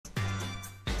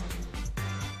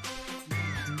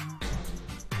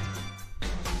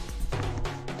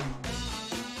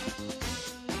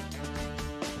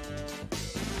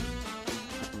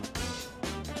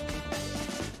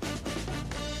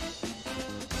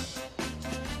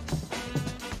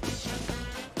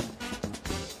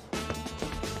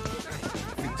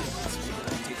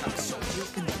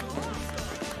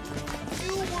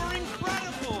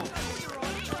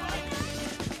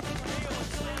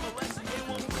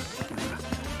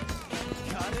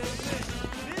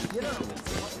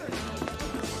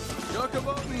talk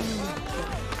about me.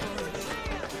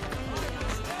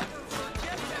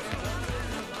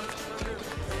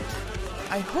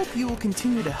 I hope you will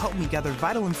continue to help me gather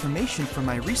vital information for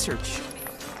my research.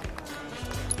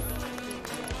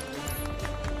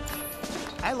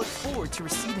 I look forward to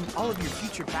receiving all of your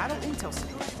future battle intel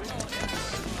soon.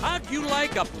 How'd you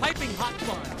like a piping hot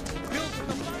fire? Built for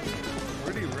the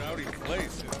fire. Pretty rowdy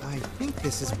place. I think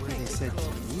this is where they said to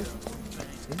meet,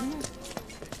 isn't it?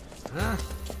 Huh?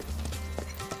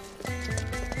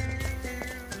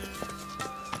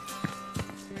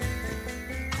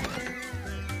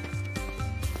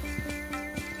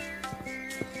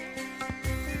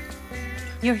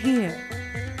 You're here.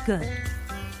 Good.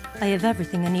 I have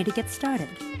everything I need to get started.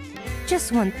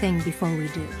 Just one thing before we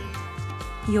do.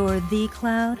 You're the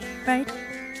Cloud, right?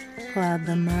 Cloud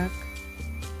the Merc.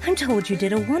 I'm told you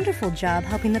did a wonderful job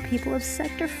helping the people of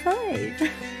Sector 5.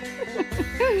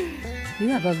 You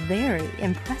have a very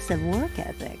impressive work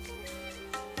ethic.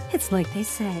 It's like they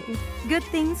say, good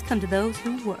things come to those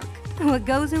who work. What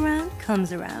goes around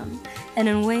comes around, and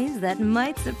in ways that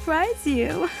might surprise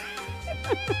you.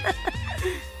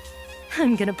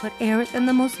 I'm gonna put Aerith in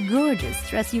the most gorgeous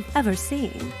dress you've ever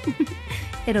seen.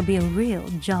 It'll be a real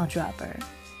jaw-dropper.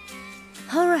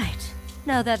 All right,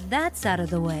 now that that's out of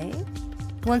the way,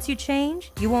 once you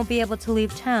change, you won't be able to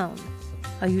leave town.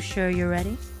 Are you sure you're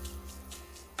ready?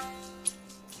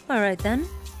 All right then,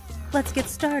 let's get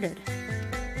started.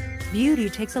 Beauty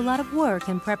takes a lot of work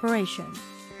and preparation.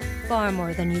 Far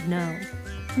more than you'd know.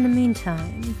 In the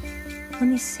meantime,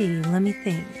 let me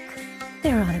think.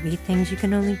 There ought to be things you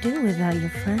can only do without your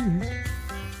friend.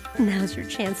 Now's your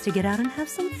chance to get out and have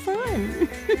some fun.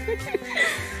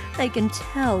 I can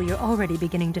tell you're already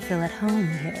beginning to feel at home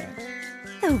here.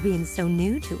 Though being so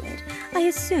new to it, I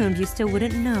assumed you still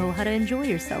wouldn't know how to enjoy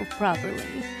yourself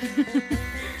properly.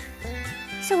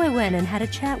 So I went and had a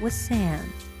chat with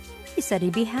Sam. He said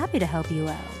he'd be happy to help you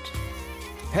out.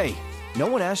 Hey, no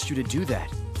one asked you to do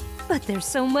that. But there's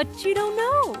so much you don't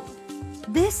know.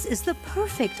 This is the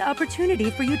perfect opportunity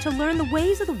for you to learn the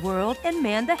ways of the world and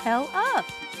man the hell up.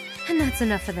 And that's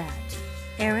enough of that.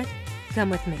 Aerith, come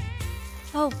with me.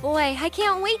 Oh boy, I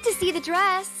can't wait to see the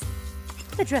dress.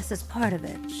 The dress is part of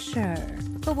it, sure.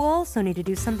 But we'll also need to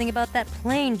do something about that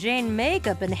plain Jane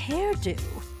makeup and hairdo.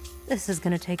 This is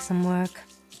gonna take some work.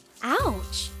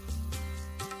 Ouch.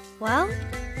 Well,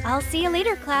 I'll see you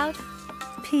later, Cloud.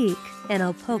 Peek, and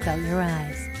I'll poke out your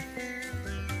eyes.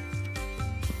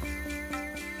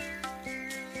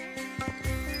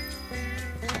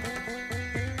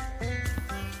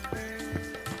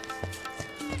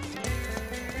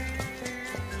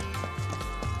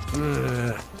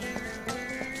 They're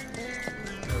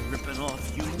ripping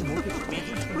off you.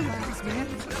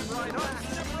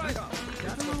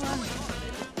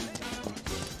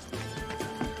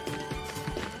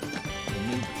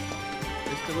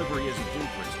 This delivery isn't due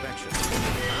for inspection.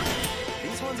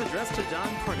 These ones addressed to Don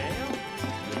Corneo?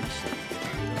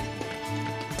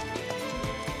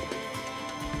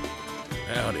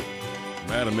 Howdy.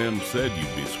 Madam M said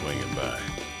you'd be swinging by.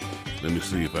 Let me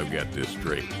see if I've got this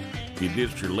straight. You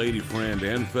ditched your lady friend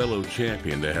and fellow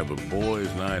champion to have a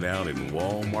boys' night out in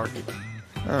Wall Market?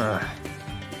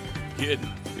 Kidding.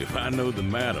 If I know the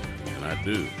madam, and I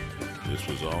do, this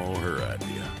was all her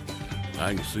idea.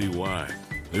 I can see why.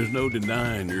 There's no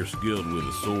denying you're skilled with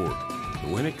a sword.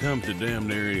 But when it comes to damn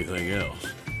near anything else,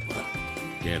 well,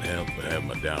 can't help but have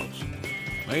my doubts.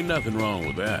 Ain't nothing wrong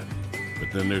with that.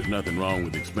 But then there's nothing wrong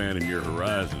with expanding your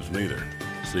horizons neither.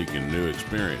 Seeking new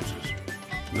experiences.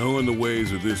 Knowing the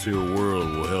ways of this here world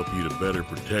will help you to better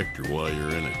protect her while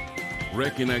you're in it.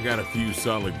 Reckon I got a few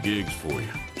solid gigs for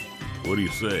you. What do you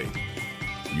say?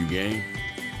 You game?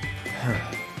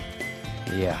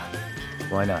 Yeah,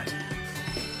 why not?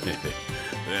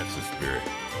 That's the spirit.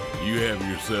 You have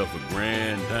yourself a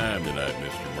grand time tonight,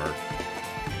 Mr. Merc.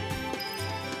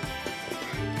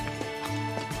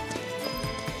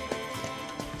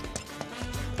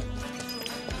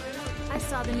 I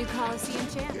saw the new Coliseum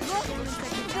champ. Look,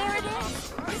 there it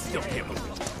is. Don't give a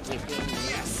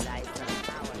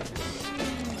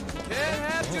Can't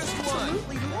have just one.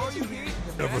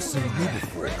 Never seen you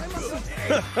before.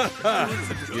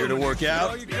 Here to work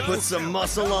out? Put some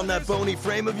muscle on that bony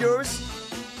frame of yours?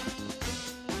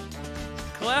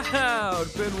 Cloud,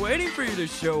 been waiting for you to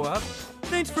show up.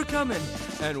 Thanks for coming,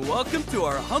 and welcome to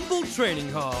our humble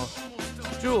training hall.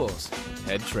 Jules,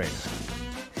 head trainer.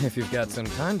 If you've got some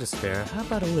time to spare, how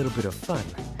about a little bit of fun?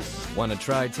 Want to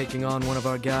try taking on one of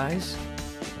our guys?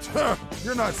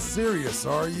 You're not serious,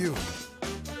 are you?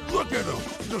 Look at him.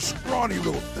 He's a scrawny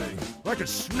little thing. I could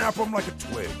snap him like a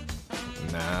twig.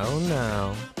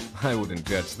 Now. I wouldn't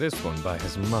judge this one by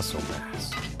his muscle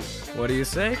mass. What do you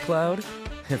say, Cloud?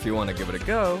 If you want to give it a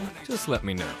go, just let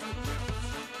me know.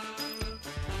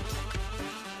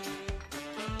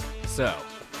 So,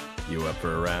 you up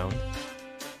for a round?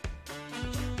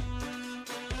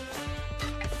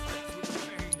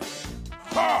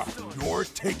 Ha! You're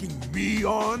taking me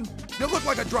on? You look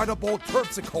like a dried up old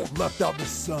terpsichore left out in the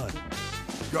sun.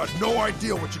 You got no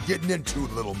idea what you're getting into,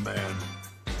 little man.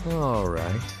 All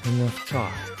right, enough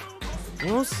talk.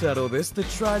 We'll settle this the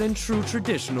tried and true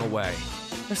traditional way.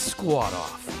 A squat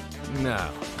off.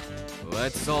 Now,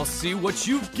 let's all see what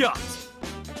you've got.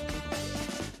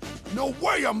 No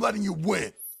way I'm letting you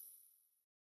win.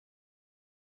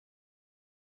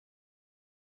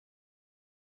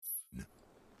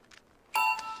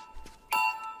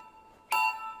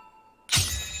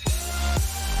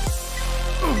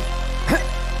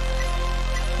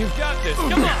 You've got this,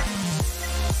 come on!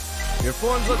 Your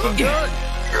form's looking good.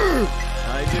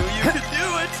 I knew you could do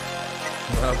it!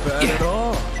 Not bad at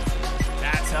all.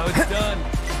 That's how it's done.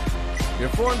 Your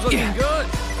form's looking good.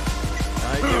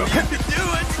 I knew you could do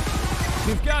it!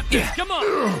 You've got this, come on!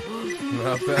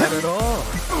 Not bad at all.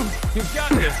 You've got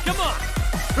this, come on!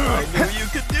 I knew you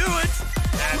could do it!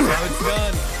 That's how it's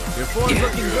done. Your form's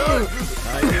looking good.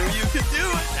 I knew you could do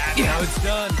it! That's how it's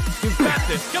done. You've got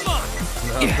this, come on!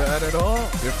 Not bad at all.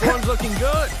 Your form's looking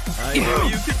good. I knew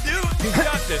you could do it! You've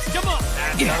got this, come on!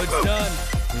 That's how it's done.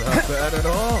 Not bad at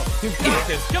all. You've got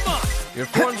this, come on! Your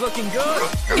form's looking good.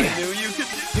 I knew you could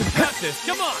do it! You've got this,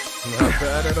 come on! Not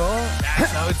bad at all.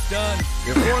 That's how it's done.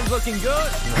 Your form's looking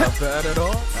good. Not bad at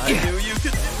all. I knew you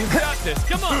could do it! You've got this,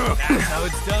 come on! That's how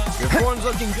it's done. Your form's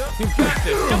looking good. You've got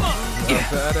this, come on! Not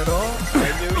bad at all.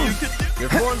 I knew you could do it! Your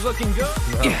form's looking good.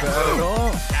 Not bad at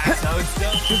all. That's how it's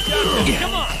done. You've got this,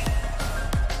 come on!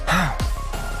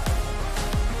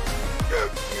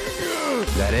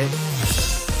 Is that it?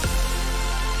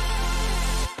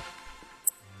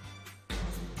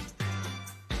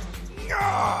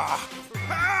 Ow!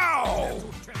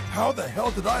 How the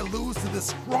hell did I lose to this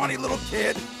scrawny little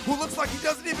kid who looks like he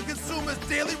doesn't even consume his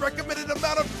daily recommended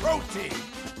amount of protein?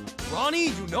 Ronnie,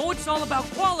 you know it's all about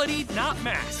quality, not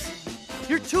mass.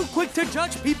 You're too quick to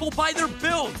judge people by their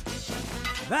build.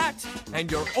 That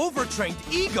and your overtrained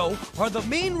ego are the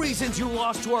main reasons you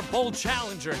lost to our bold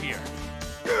challenger here.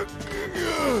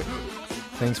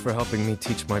 Thanks for helping me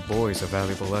teach my boys a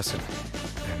valuable lesson.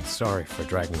 And sorry for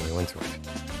dragging you into it.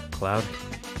 Cloud,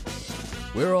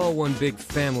 we're all one big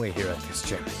family here at this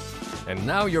gym. And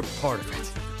now you're part of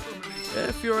it.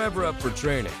 If you're ever up for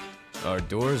training, our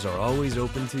doors are always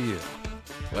open to you.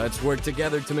 Let's work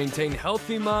together to maintain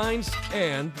healthy minds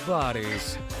and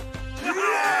bodies.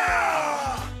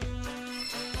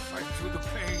 Fight through the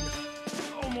pain.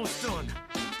 Almost done.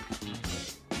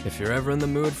 If you're ever in the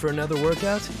mood for another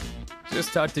workout,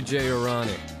 just talk to Jay or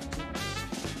Ronnie.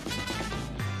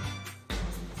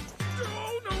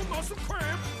 Oh, no muscle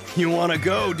cramp. You wanna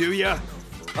go, do ya?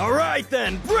 All right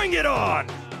then, bring it on!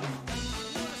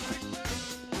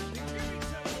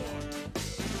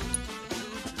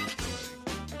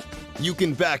 You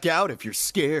can back out if you're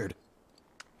scared.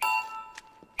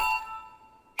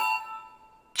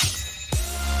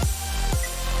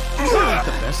 Is that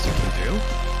the best you can do?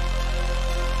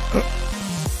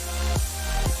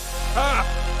 Ah,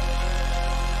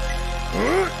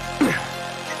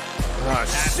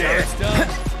 That's shit! how it's done.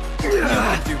 You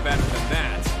can do better than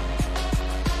that.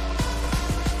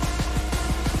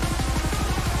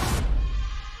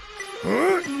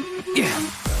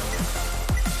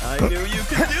 I knew you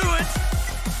could do it!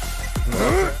 I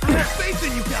have faith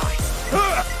in you guys!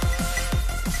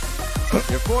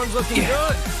 Your form's looking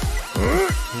good.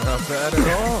 Not bad at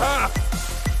all.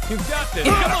 You've got this,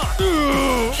 come on!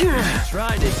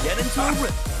 Try to get into a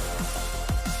rhythm.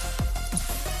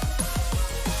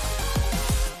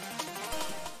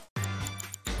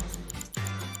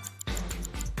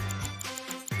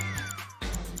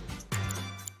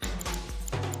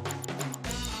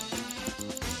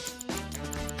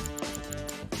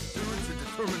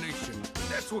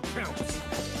 That's what counts.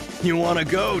 You wanna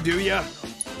go, do ya?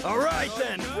 All right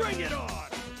then, bring it on!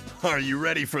 Are you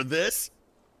ready for this?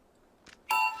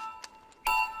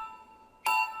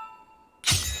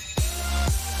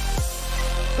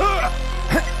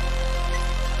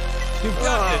 You've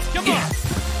got this, come on!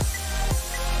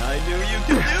 I knew you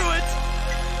could do it!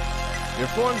 Your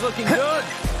form's looking good.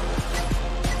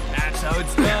 That's how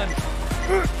it's done.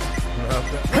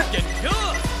 Looking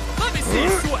good! Let me see you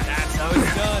sweat! That's how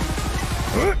it's done.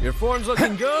 Your form's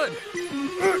looking good.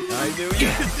 I knew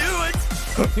you could do it!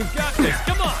 You've got this,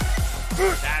 come on!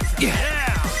 That's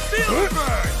yeah! Feel the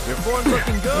burn! Your form's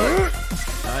looking good.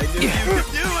 I knew you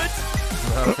could do it!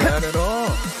 Not bad at all.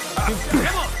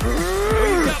 Come on!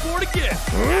 You got more to give.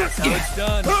 That's how it's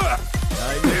done.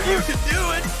 I knew you could do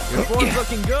it. Your form's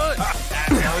looking good.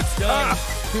 That's how it's done.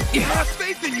 I have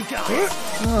faith in you guys.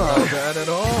 Not bad at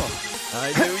all.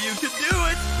 I knew you could do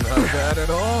it. Not bad at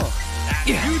all.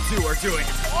 You two are doing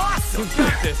awesome. You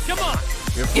got this. Come on.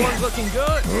 Your form's looking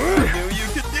good. I knew you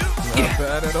could do it. Not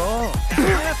bad at all. I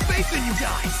have faith in you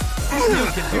guys. You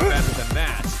can do better than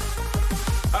that.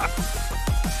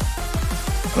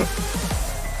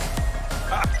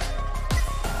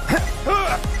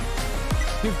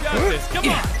 You've got this. Come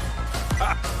on.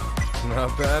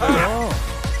 Not bad at all.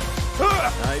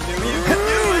 I knew you could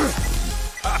do it.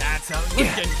 That's how it's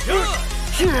looking good.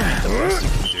 The best you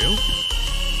can do.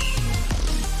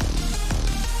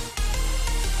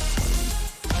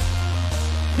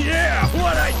 Yeah,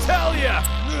 what'd I tell ya?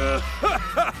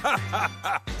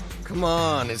 Come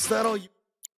on, is that all you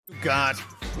got?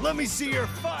 Let me see your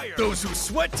fire. Those who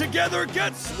sweat together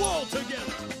get swole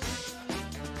together.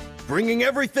 Bringing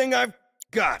everything I've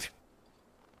got.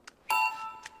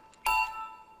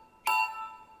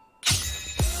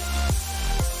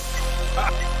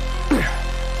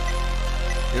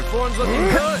 Your form's looking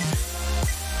good.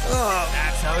 Oh,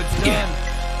 that's how it's done.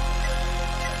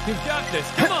 You've got this.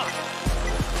 Come on.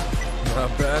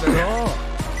 Not bad at all.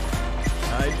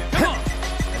 Come on.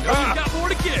 I know you've got more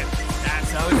to give.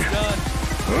 That's how it's done.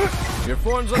 Your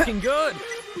form's looking good.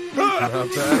 Not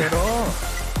bad at all.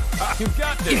 You've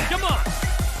got this. Come on.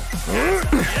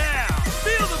 Yeah.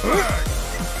 Feel the burn.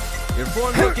 Your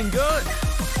form's looking good.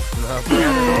 Not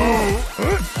bad at all.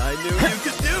 I knew you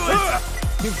could do it.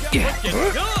 You've got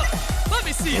looking good. Let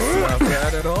me see you sweat. Not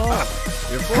bad at all.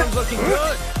 Your form's looking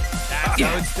good. That's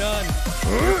how it's done.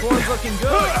 Your form's looking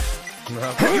good.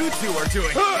 Not bad. You two are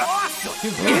doing awesome.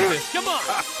 You've got this. Come on.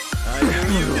 I knew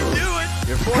you could do it.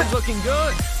 Your form's looking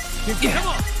good. Come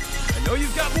on. I know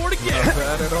you've got more to give. Not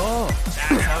bad at all.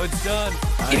 That's how it's done.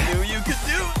 I knew you could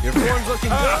do it. Your form's looking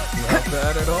good. Not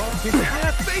bad at all. I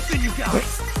have faith in you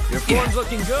guys. Your form's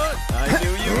looking good. I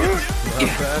knew you could do it.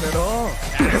 Not bad at all.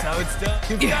 That's how it's done.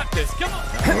 You've got this. Come on.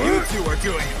 You two are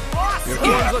doing awesome. Your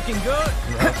form's looking good.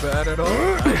 Not bad at all.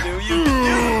 I knew you could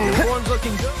do it. Your form's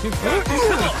looking good. You've got this.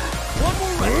 Come on. One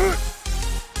more round.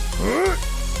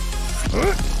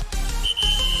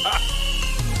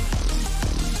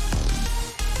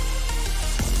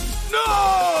 No!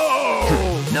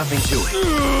 Nothing to it.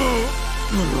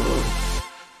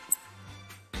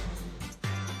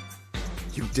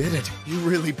 You did it. You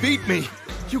really beat me.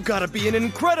 You gotta be in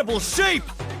incredible shape.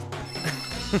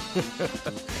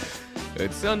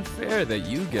 It's unfair that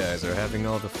you guys are having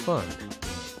all the fun.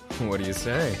 What do you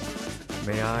say?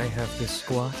 May I have this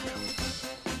squat?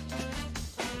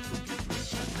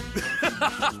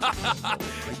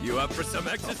 You up for some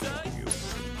exercise?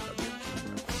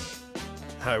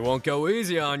 I won't go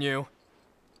easy on you.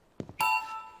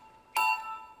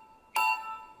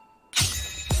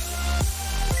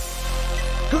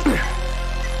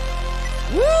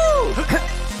 Woo!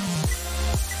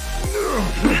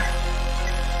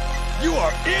 You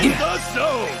are in the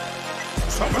zone!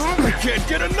 I can't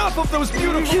get enough of those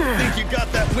beautiful... Think you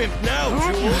got that wimp now,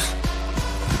 Jules?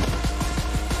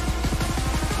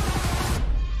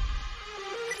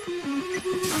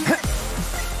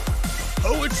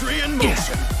 Poetry in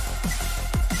motion.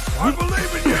 I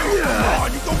believe in you! Come on,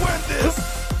 you can win this!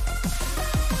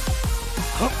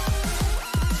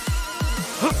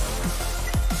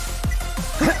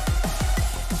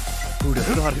 Who'd have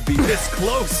thought it'd be this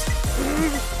close?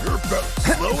 You're better.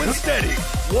 Slow and steady.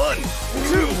 1,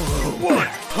 2, 1,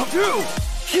 2.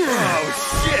 Oh,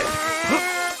 shit.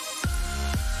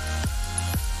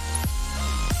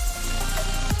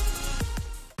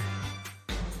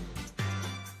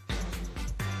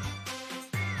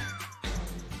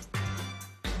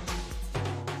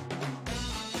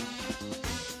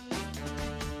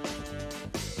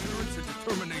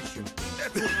 Determination.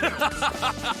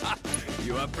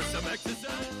 You up for some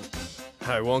exercise?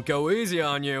 I won't go easy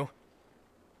on you.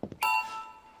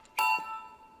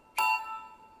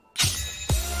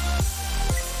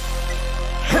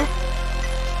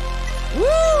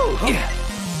 Woo!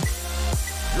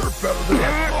 You're better than I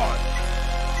thought.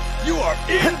 You are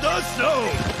in the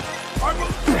zone.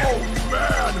 Oh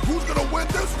man, who's gonna win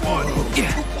this one?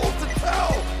 Too close to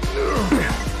tell.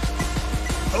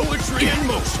 Poetry in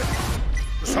motion.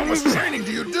 So how much training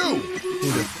do you do?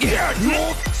 Yeah,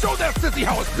 Jules, show that sissy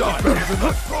how it's done. Better than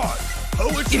I thought.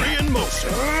 Poetry in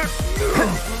motion.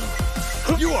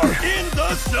 You are in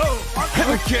the zone.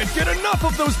 I can't get enough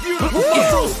of those beautiful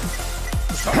muscles.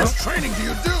 So how much training do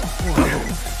you do?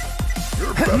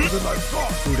 You're better than I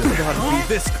thought. Who'd have thought it'd be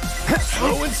this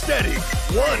slow and steady?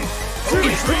 1, 2,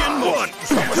 3, and 1.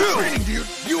 How much training do you?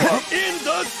 You are In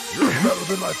the... You're better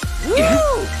than I.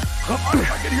 Woo!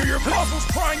 I can hear your muscles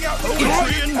crying out.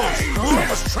 Poetry in motion. How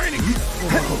much training do you?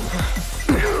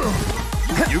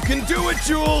 You can do it,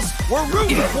 Jules! We're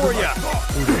rooting for you!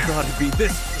 Who'd have thought it'd be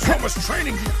this? How much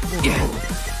training do you?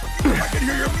 I can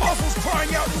hear your muscles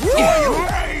crying out.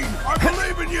 Pain! I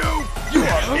believe in you. You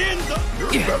are in the...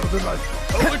 You're better than I.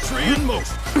 Poetry in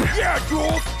motion. Yeah,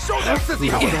 Jules. Show them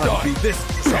how it's done. This.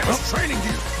 How much training do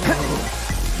you?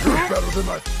 You're better than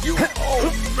I. You.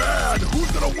 Oh man,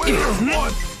 who's gonna win this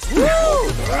one?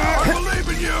 I believe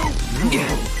in you.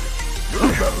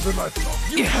 You're better than I thought.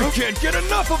 I can't get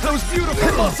enough of those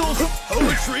beautiful muscles.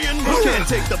 Poetry in motion. Can't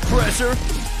take the pressure.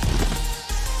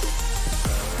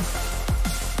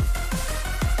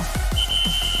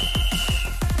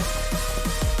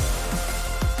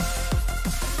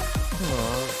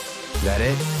 That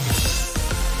it?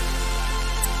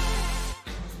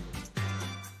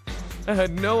 I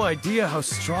had no idea how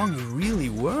strong you really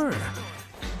were.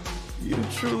 You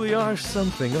truly are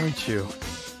something, aren't you?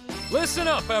 Listen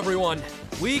up, everyone.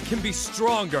 We can be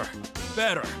stronger,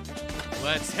 better.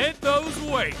 Let's hit those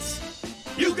weights.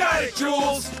 You got it,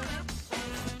 Jules!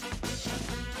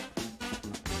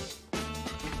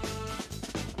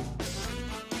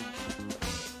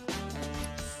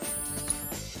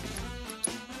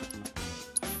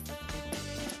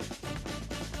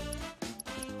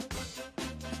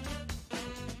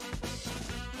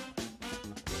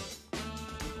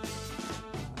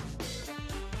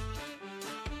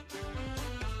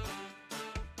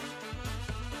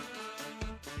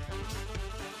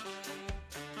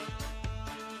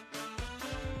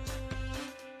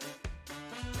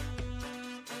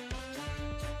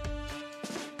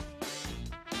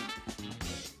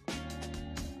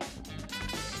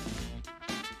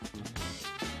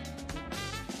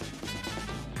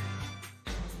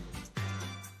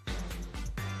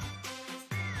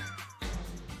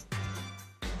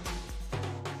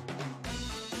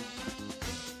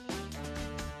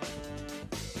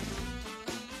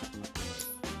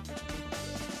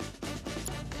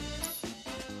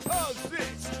 How's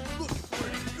this? Looking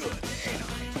pretty good, ain't I?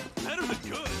 Better than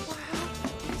good.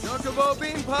 Chocobo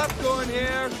bean popcorn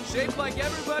here, shaped like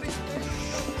everybody's face.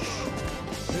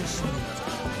 Listen,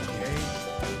 okay?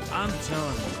 I'm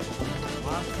telling you,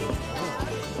 popcorn.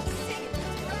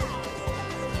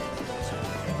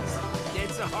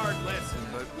 It's a hard lesson,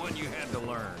 but one you had to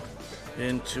learn.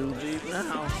 In too deep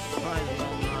now.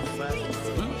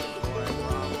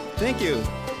 Thank you.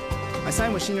 I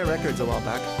signed with Shina Records a while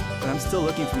back, but I'm still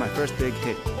looking for my first big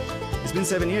hit. It's been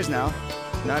 7 years now.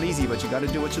 Not easy, but you gotta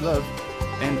do what you love.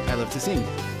 And I love to sing.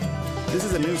 This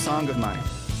is a new song of mine.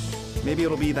 Maybe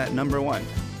it'll be that #1.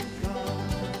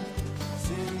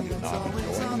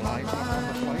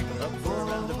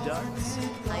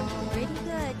 I'm pretty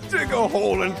good. Dig a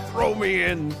hole and throw me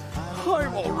in.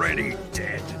 I'm already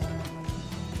dead.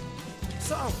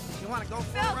 So, you want to go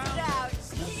for a Belt round? it out.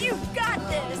 You've got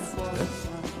this.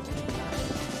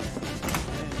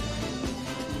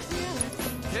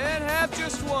 Can't have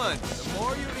just one. The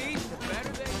more you eat, the better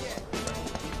they get.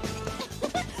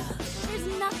 There's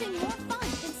nothing more fun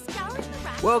than scouring the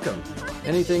rack. Welcome.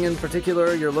 Anything in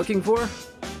particular you're looking for?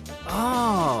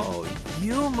 Oh,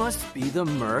 you must be the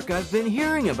merc I've been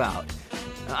hearing about.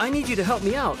 I need you to help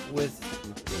me out with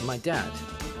my dad.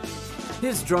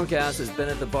 His drunk ass has been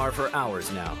at the bar for hours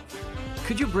now.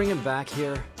 Could you bring him back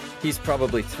here? He's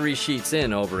probably 3 sheets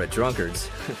in over at Drunkard's.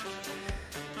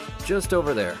 Just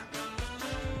over there.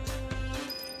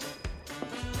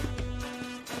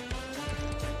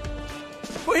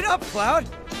 Wait up, Cloud!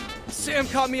 Sam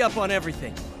caught me up on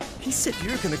everything. He said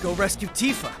you're gonna go rescue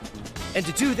Tifa. And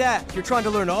to do that, you're trying to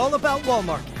learn all about wall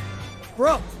marking.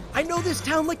 Bro, I know this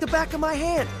town like the back of my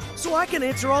hand, so I can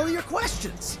answer all of your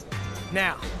questions.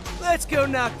 Now, let's go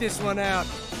knock this one out.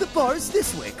 The bar's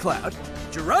this way, Cloud.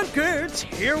 Drunkards,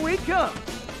 here we come.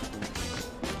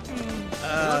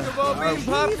 Are we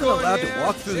even allowed to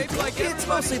walk through the door? It's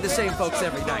mostly the same folks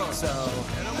every night, so...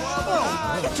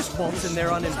 Oh, you just waltz in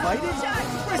there uninvited?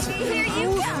 Listen, Here you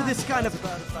rules go. for this kind of...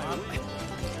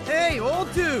 Hey,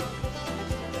 old dude!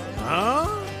 Huh?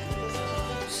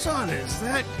 Son, is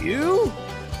that you?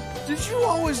 Did you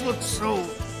always look so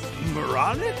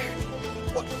moronic?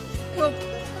 Well,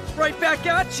 right back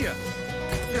at you.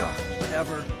 Ugh,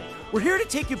 whatever. We're here to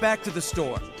take you back to the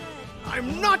store.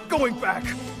 I'm not going back.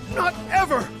 Not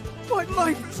ever. My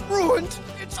life is ruined.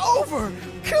 It's over.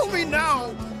 Kill me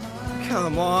now.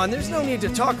 Come on, there's no need to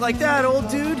talk like that, old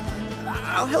dude.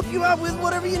 I'll help you out with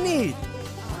whatever you need.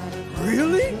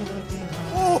 Really?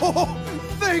 Oh,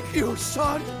 Thank you,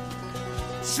 son.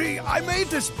 See, I made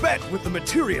this bet with the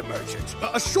materia merchant.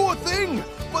 A sure thing,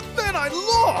 but then I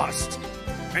lost.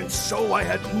 And so I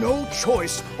had no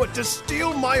choice but to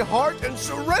steal my heart and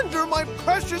surrender my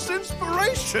precious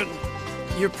inspiration.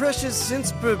 Your precious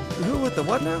who with the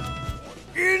what now?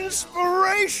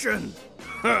 Inspiration!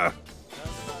 Huh.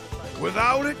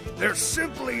 Without it, there's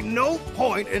simply no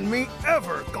point in me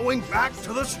ever going back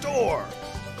to the store.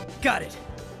 Got it.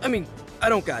 I mean, I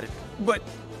don't got it, but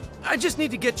I just need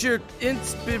to get your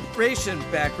inspiration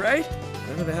back, right?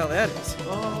 Whatever the hell that is.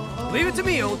 Leave it to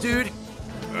me, old dude.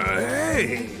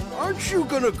 Hey, aren't you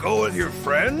gonna go with your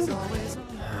friend? Sing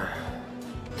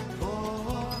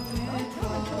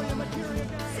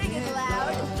it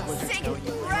loud, sing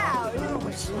it proud.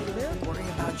 Worry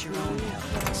about your own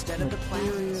health instead of the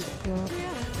planet's.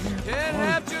 Can't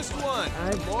have just one.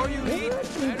 The more you eat,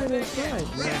 the better they get.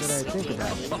 Yes.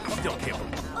 Still can't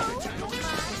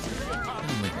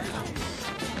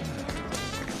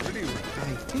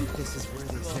I think this is where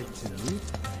they said to meet.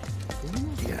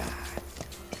 Yeah.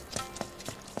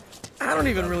 I don't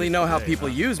even really know how people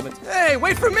use it. Hey,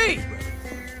 wait for me!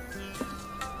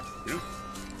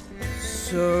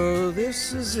 So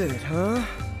this is it, huh?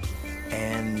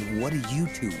 And what do you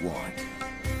two want?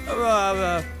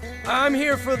 I'm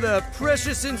here for the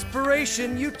precious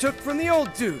inspiration you took from the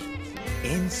old dude.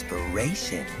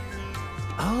 Inspiration?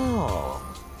 Oh,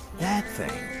 that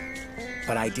thing.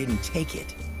 But I didn't take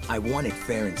it. I won it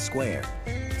fair and square.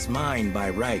 It's mine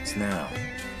by rights now.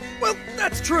 Well,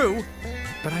 that's true.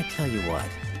 But I tell you what,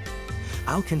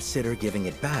 I'll consider giving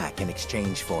it back in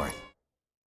exchange for it.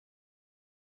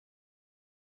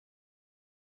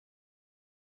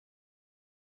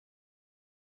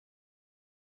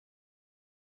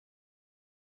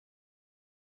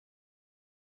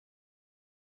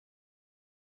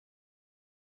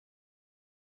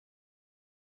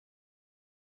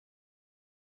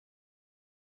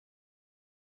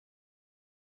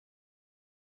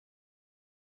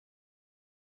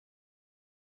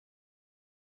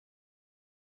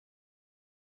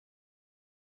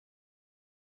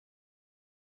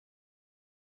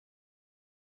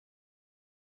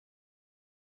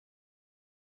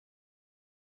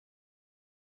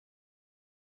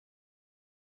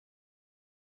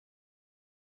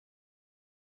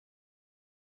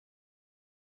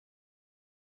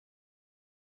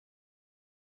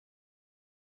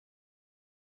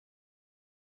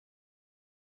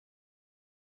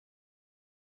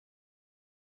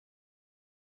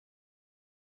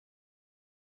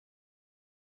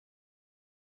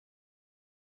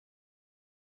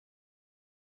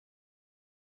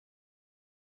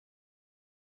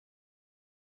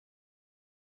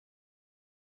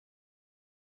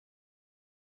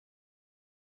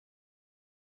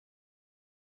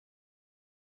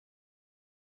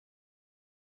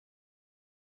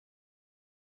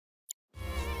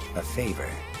 A favor.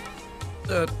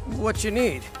 What you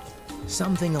need?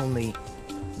 Something only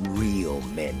real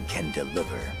men can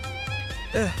deliver.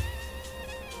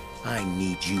 I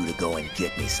need you to go and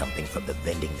get me something from the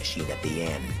vending machine at the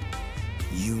end.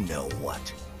 You know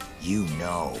what. You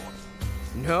know.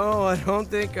 No, I don't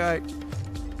think I...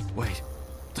 Wait,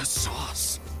 the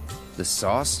sauce. The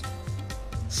sauce?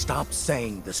 Stop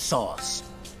saying the sauce.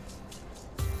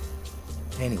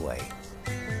 Anyway,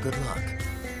 good luck.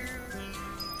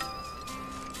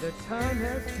 The time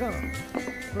has come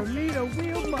for me to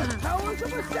wield my powers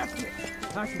of assessment.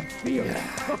 I can feel it.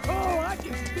 Oh, I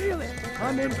can feel it.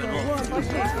 I'm in for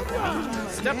one.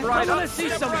 Step right up.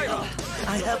 Step right up.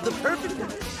 I have the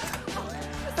perfect...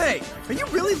 Hey, are you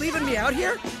really leaving me out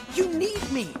here? You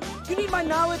need me. You need my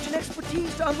knowledge and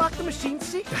expertise to unlock the machine's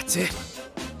secret. That's it.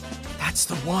 That's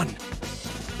the one.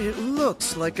 It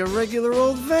looks like a regular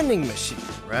old vending machine,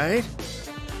 right?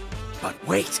 But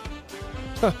wait.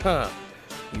 Haha.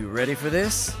 You ready for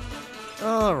this?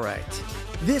 All right.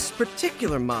 This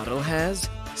particular model has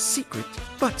secret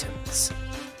buttons.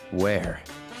 Where?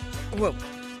 Well,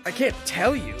 I can't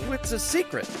tell you. It's a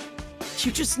secret.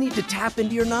 You just need to tap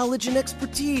into your knowledge and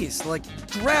expertise, like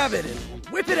grab it and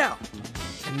whip it out.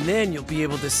 And then you'll be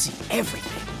able to see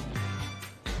everything.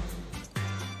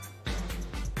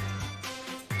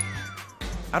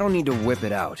 I don't need to whip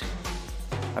it out.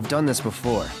 I've done this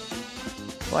before.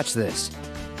 Watch this.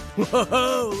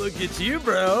 Whoa, look at you,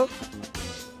 bro.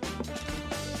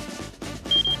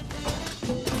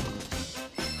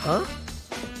 Huh?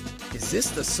 Is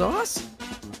this the sauce?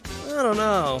 I don't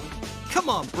know. Come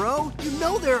on, bro. You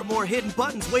know there are more hidden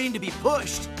buttons waiting to be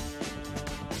pushed.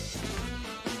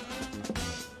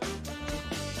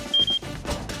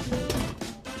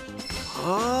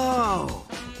 Oh,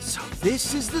 so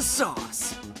this is the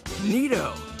sauce.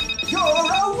 Neato. You're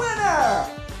a winner!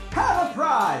 Have a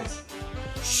prize!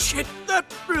 Shit,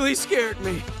 that really scared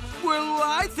me. Well,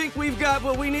 I think we've got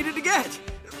what we needed to get.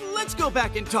 Let's go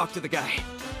back and talk to the guy.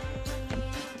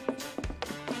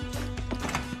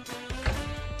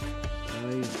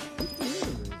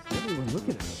 Everyone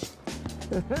looking at me.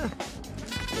 So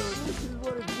this is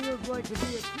what it feels like to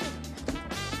be a kid.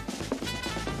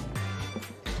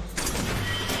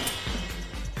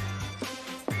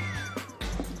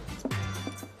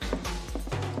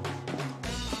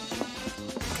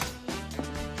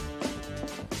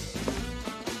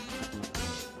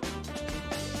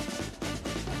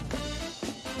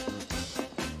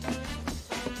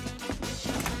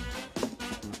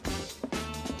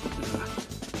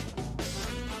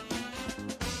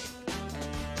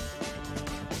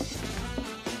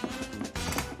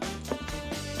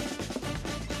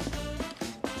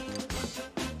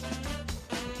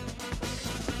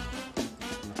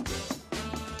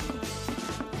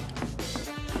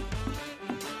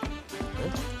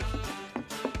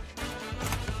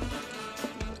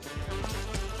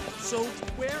 So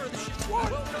where are the ships?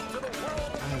 Welcome to the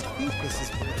world. I think this is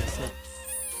what I said.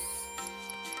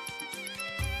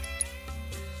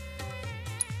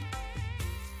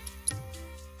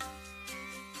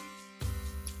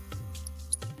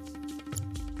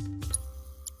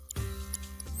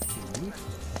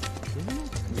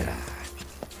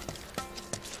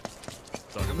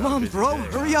 Come on, bro,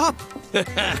 hurry up!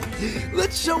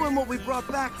 Let's show him what we brought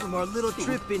back from our little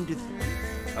trip into...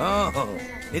 Oh,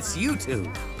 it's you two.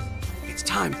 It's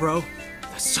time, bro.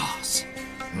 The sauce.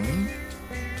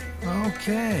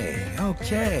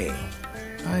 Okay.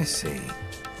 I see.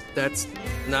 That's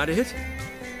not it?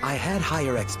 I had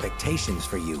higher expectations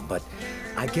for you, but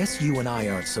I guess you and I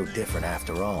aren't so different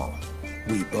after all.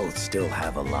 We both still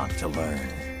have a lot to learn.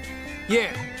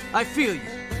 Yeah, I feel you.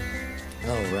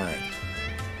 All right.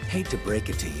 Hate to break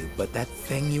it to you, but that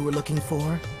thing you were looking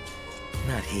for?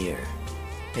 Not here.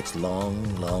 It's long,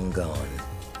 long gone.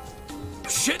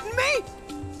 Shitting me?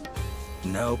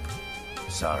 Nope.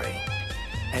 Sorry.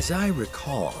 As I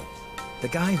recall, the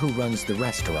guy who runs the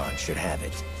restaurant should have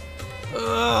it.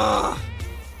 Ugh.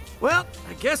 Well,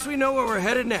 I guess we know where we're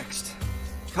headed next.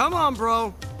 Come on,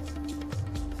 bro.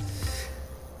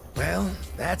 Well,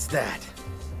 that's that.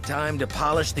 Time to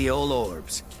polish the old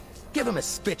orbs. Give them a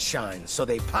spit shine so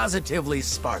they positively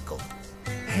sparkle.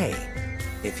 Hey,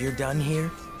 if you're done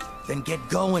here, then get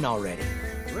going already.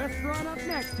 Restaurant up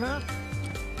next, huh?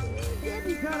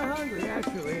 Getting me kind of hungry,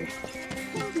 actually.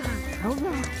 Hold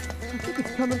on. I think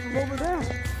it's coming from over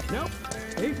there. Nope.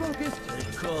 Stay focused.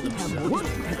 They call themselves.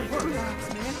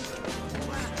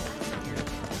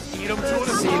 Eat them to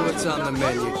Let's see what's on the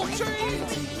menu.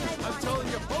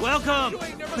 Welcome!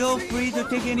 Feel free to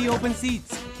take any open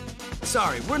seats.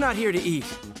 Sorry, we're not here to eat.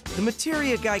 The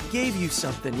materia guy gave you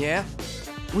something, yeah?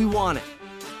 We want it.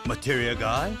 Materia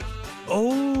guy?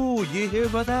 Oh, you hear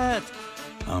about that?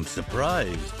 I'm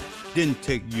surprised. Didn't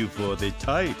take you for the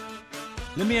type.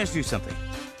 Let me ask you something.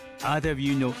 Either of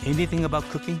you know anything about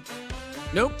cooking?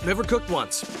 Nope, never cooked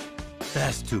once.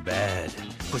 That's too bad.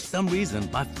 For some reason,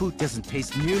 my food doesn't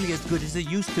taste nearly as good as it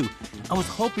used to. I was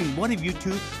hoping one of you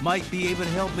two might be able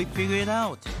to help me figure it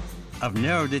out. I've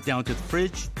narrowed it down to the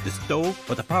fridge, the stove,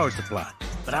 or the power supply,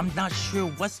 but I'm not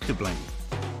sure what's to blame.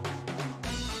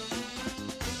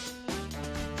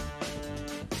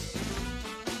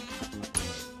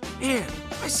 Man,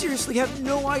 I seriously have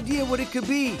no idea what it could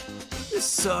be. This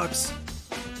sucks.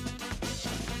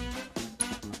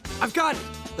 I've got it.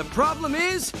 The problem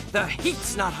is, the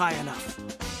heat's not high enough.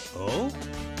 Oh?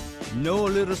 Know a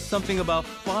little something about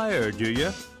fire, do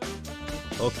you?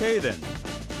 Okay then,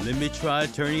 let me try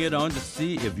turning it on to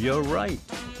see if you're right.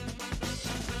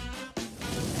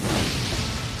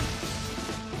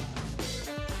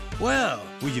 Well,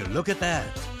 will you look at that?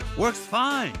 Works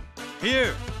fine.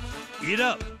 Here, eat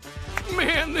up.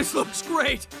 Man, this looks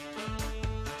great.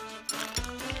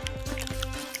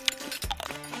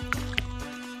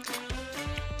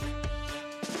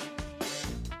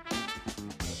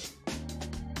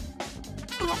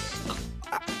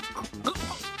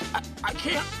 I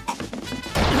can't.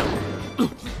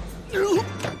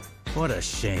 What a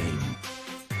shame.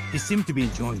 He seemed to be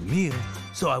enjoying the meal,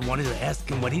 so I wanted to ask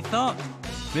him what he thought.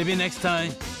 Maybe next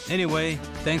time. Anyway,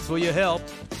 thanks for your help.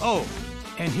 Oh,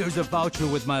 and here's a voucher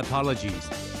with my apologies.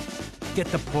 Get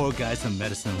the poor guy some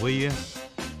medicine, will you?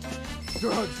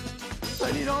 Drugs.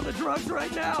 I need all the drugs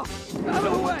right now. Out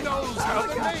of the way. Knows how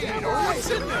they made or what's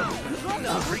in them.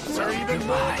 The freaks are even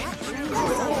mine.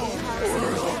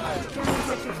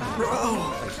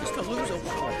 Bro.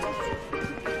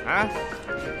 Huh?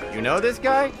 You know this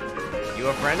guy? You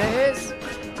a friend of his?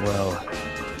 Well,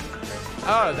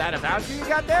 Oh, is that a voucher you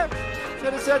got there?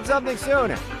 Should have said something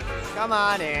sooner. Come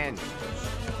on in.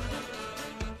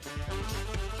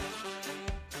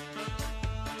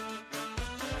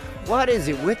 What is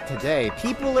it with today?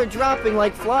 People are dropping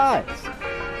like flies.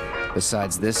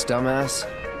 Besides this dumbass?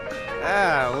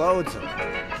 Ah, loads of them.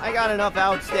 I got enough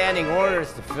outstanding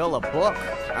orders to fill a book.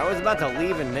 I was about to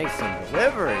leave and make some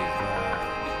deliveries,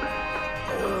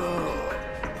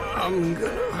 I'm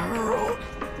gonna hurl.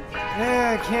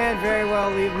 I can't very well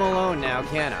leave him alone now,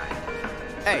 can I?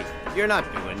 Hey, you're not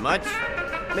doing much.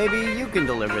 Maybe you can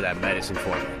deliver that medicine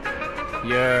for me.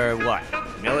 You're what?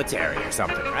 Military or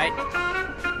something, right?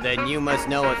 Then you must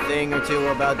know a thing or two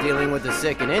about dealing with the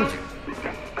sick and injured.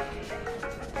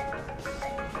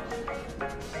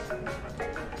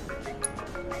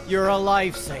 You're a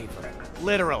lifesaver,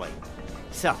 literally.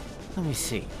 So, let me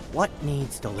see. What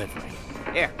needs delivering?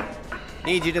 Here,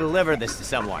 need you to deliver this to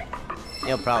someone.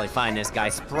 You'll probably find this guy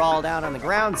sprawled out on the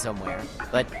ground somewhere,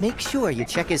 but make sure you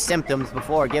check his symptoms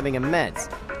before giving him meds.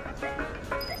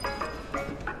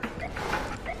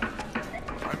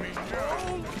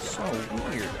 So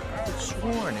weird. I could have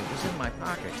sworn it was in my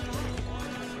pocket.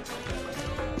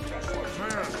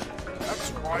 Man, that's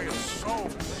why it's so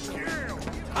scale.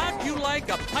 How'd you like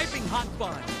a piping hot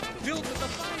bun filled with the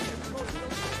finest?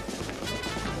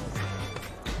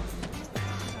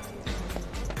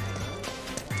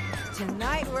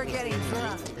 Tonight we're getting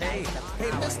drunk. Hey,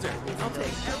 mister, I'll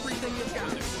take everything you've got.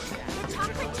 The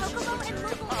chocolate chocobo and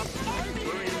purple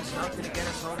It's not gonna get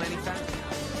us home any faster.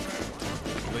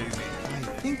 Lazy. I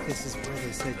think this is where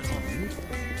they said to meet.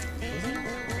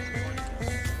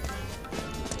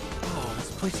 Oh,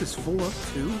 this place is full up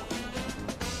too.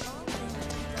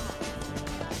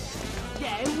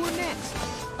 Yeah, we're next.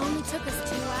 only took us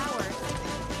 2 hours.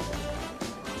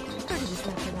 I thought it was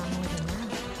wrapped around more than that.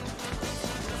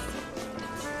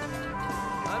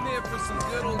 I'm here for some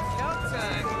good old count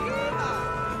time.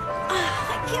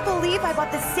 I can't believe I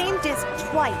bought the same disc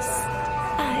twice.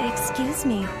 Excuse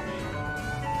me.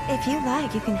 If you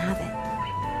like, you can have it.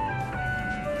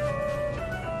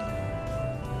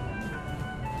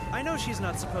 I know she's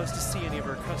not supposed to see any of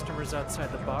her customers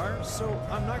outside the bar, so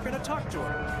I'm not going to talk to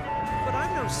her. But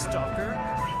I'm no stalker.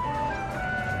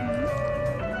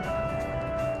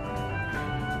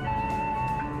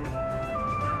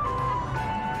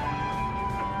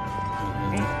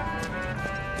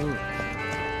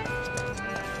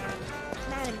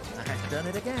 Madam, I've done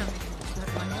it again.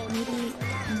 maybe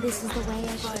this is the way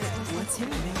I should. What's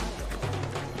hitting me?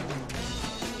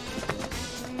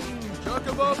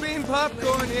 Chocobo bean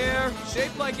popcorn here,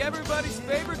 shaped like everybody's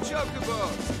favorite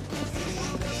chocobos.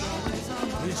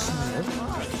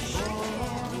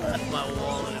 Left my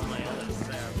wallet in my other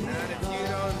set. Not if you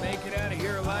don't make it out of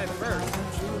here alive first.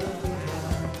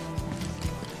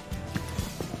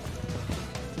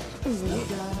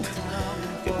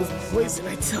 It was poison,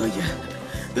 I tell ya.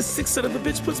 The sick son of a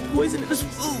bitch puts poison in his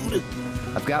food.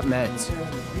 I've got meds.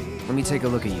 Let me take a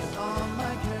look at you.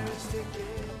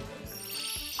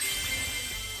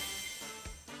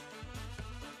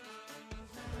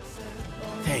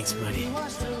 Thanks, buddy.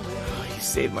 Oh, you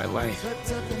saved my life.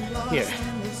 Here.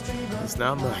 It's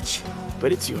not much,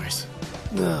 but it's yours.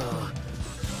 No.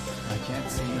 I can't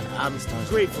see. I'm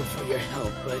grateful for your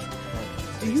help, but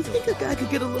do you think a guy could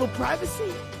get a little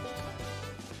privacy?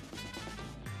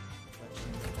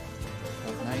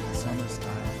 At night, summer's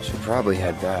time. Should probably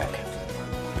head back.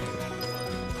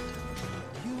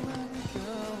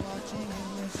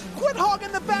 Quit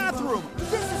hogging the bathroom!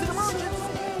 This is an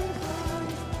emergency!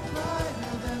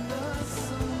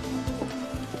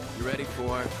 You ready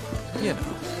for, you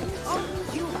know. Oh,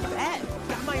 you bet!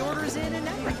 Got my orders in and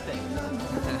everything.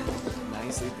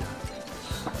 Nicely done.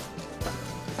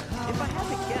 If I had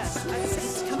to guess, I'd say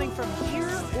it's coming from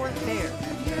here or there.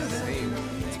 Same.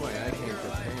 That's why I came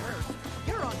prepared.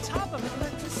 You're on top of it,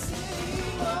 but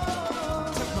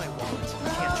took my wallet.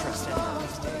 Can't trust anyone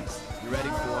these days. You ready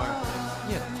for,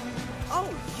 you know. Oh,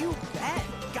 you bet!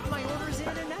 Got my orders in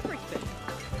and everything.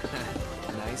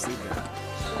 Nicely done.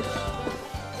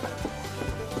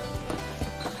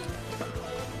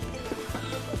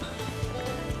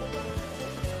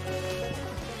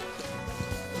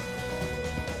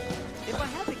 If I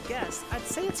had to guess, I'd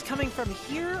say it's coming from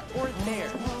here or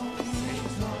there.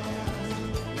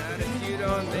 Not if you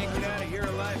don't make it out of here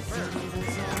alive first.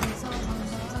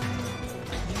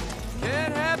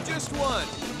 Can't have just one.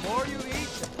 The more you eat,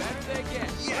 the better they get.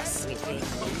 Yes! We take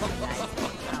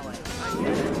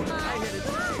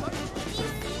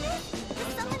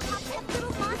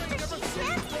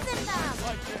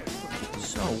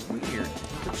So weird. I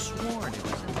could have sworn it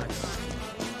was in my pocket.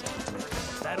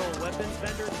 That old weapons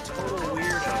vendor, total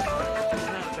weirdo.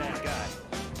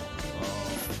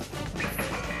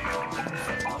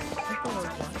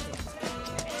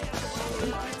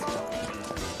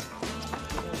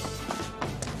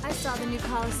 new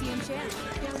Coliseum chair.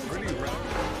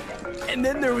 And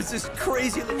then there was this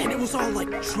crazy, and it was all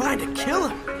like trying to kill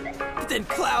him. But then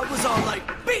Cloud was all like,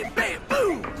 bam, bam,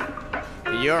 boom.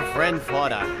 Your friend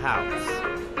fought a house.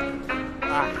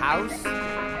 A house?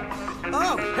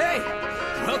 Oh, hey,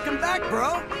 welcome back,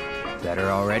 bro. Better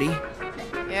already?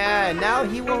 Yeah, now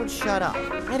he won't shut up.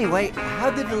 Anyway,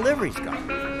 how'd the deliveries go?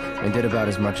 I did about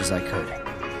as much as I could.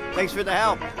 Thanks for the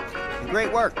help.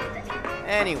 Great work.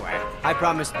 Anyway, I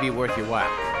promise to be worth your while.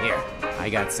 Here, I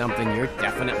got something you're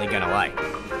definitely gonna like.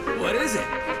 What is it?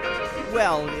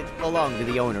 Well, it belonged to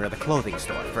the owner of the clothing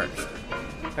store first.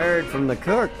 Heard from the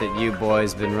cook that you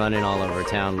boys been running all over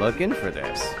town looking for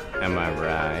this. Am I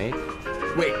right?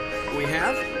 Wait, we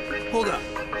have? Hold up.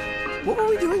 What were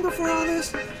we doing before all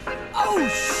this? Oh,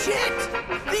 shit!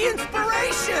 The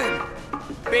inspiration!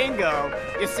 Bingo!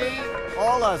 You see,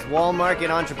 all us wall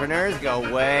market entrepreneurs go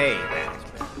way back.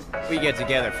 We get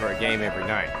together for a game every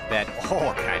night, bet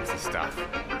all kinds of stuff.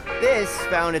 This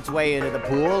found its way into the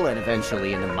pool and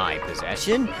eventually into my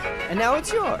possession, and now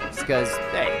it's yours, because,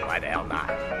 hey, why the hell not?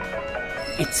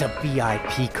 It's a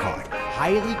VIP card,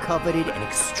 highly coveted and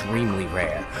extremely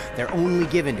rare. They're only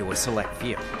given to a select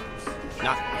few.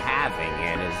 Not having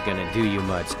it is gonna do you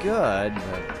much good,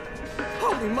 but...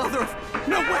 Holy mother of...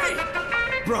 No way!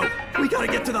 Bro, we gotta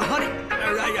get to the honey...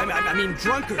 I mean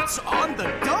drunkards on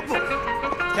the double!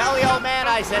 Tell the old man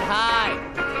I said hi!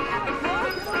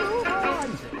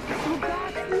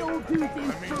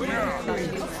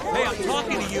 Hey, I'm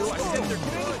talking to you. I said they're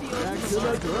Back to the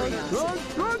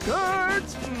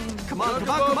drunkards! Come on,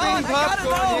 I gotta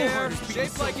know! Here,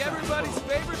 shaped like everybody's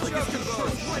favorite chocobo.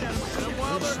 Get them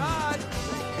while they're hot.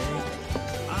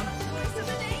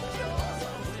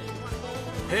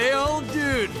 Hey, old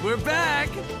dude, we're back!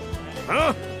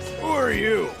 Huh? Who are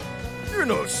you? You're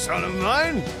no son of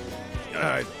mine.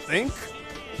 I think.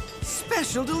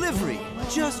 Special delivery,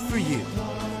 just for you.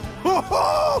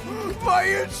 Oh, my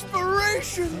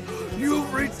inspiration!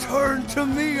 You've returned to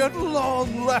me at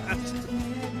long last.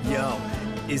 Yo,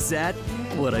 is that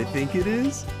what I think it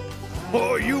is?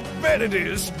 Oh, you bet it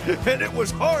is, and it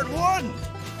was hard won.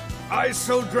 I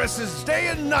sewed dresses day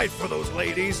and night for those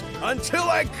ladies until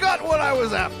I got what I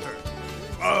was after.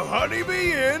 A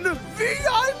Honeybee Inn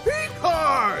VIP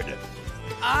card!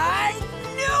 I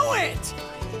knew it!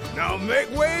 Now make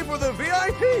way for the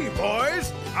VIP,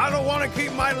 boys! I don't want to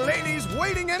keep my ladies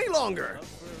waiting any longer.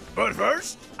 But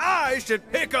first, I should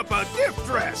pick up a gift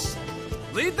dress.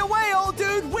 Lead the way, old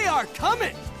dude! We are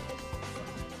coming!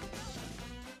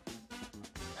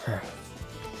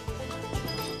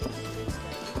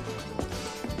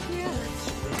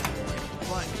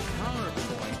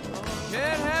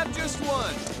 Can't have just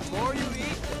one. The more you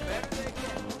eat, the better they get.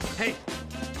 Hey.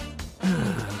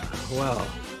 Well,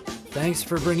 thanks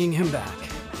for bringing him back.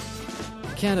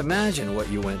 Can't imagine what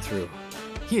you went through.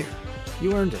 Here,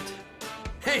 you earned it.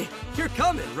 Hey, you're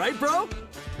coming, right, bro?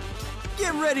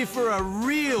 Get ready for a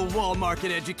real wall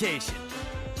market education.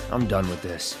 I'm done with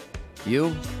this.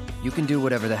 You can do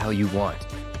whatever the hell you want.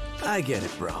 I get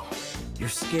it, bro. You're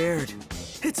scared.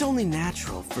 It's only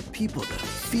natural for people to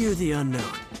fear the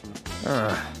unknown.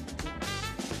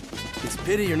 It's a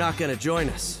pity you're not gonna join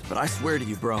us, but I swear to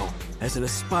you, bro, as an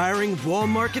aspiring wall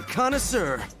market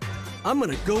connoisseur, I'm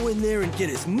gonna go in there and get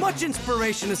as much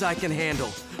inspiration as I can handle.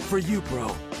 For you, bro.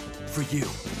 For you.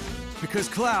 Because,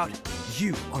 Cloud,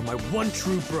 you are my one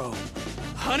true bro.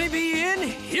 Honeybee Inn,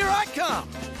 here I come!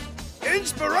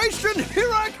 Inspiration,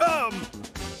 here I come!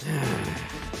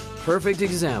 Perfect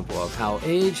example of how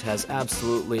age has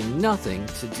absolutely nothing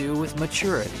to do with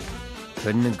maturity.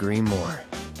 Couldn't agree more.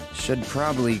 Should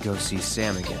probably go see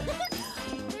Sam again.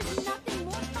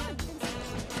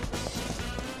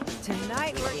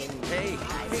 Tonight we're in. Hey.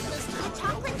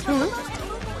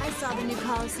 I saw the new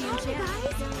Coliseum chair.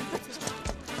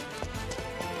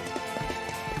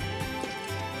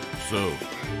 So,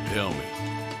 tell me,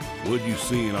 what'd you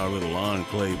see in our little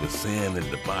enclave of sin and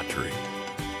debauchery?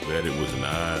 Bet it was an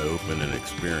eye-opening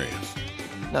experience.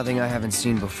 Nothing I haven't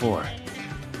seen before.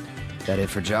 That it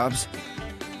for jobs?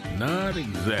 Not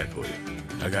exactly.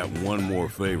 I got one more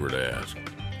favor to ask.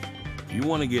 You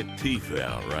want to get teeth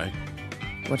out, right?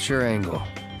 What's your angle?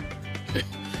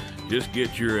 Just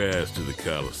get your ass to the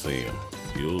Coliseum.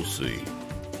 You'll see.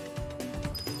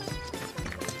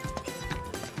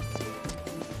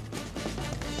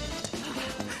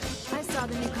 I saw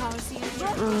the new Coliseum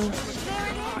chair. There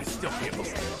it is. I still can't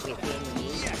believe it.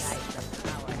 Yes.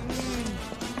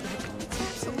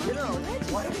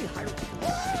 Why do we hire?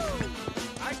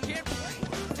 I can't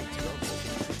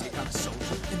Take out a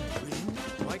soldier and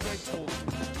win, like I told you.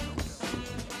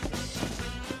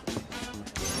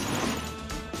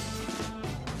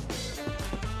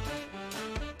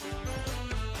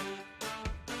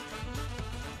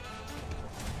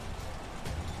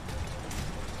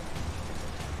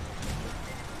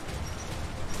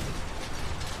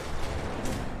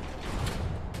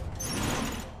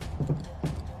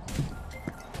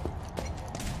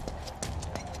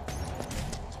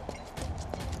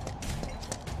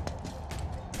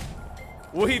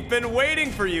 We've been waiting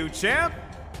for you, champ!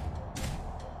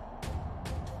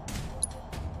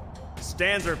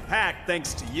 Stands are packed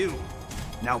thanks to you.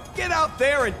 Now get out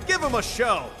there and give them a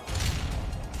show!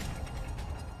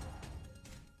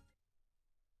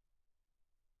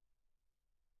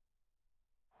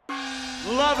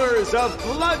 Lovers of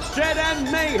bloodshed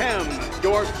and mayhem,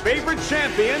 your favorite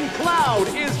champion, Cloud,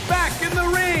 is back in the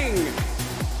ring!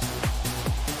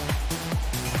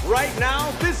 Right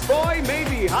now, this boy may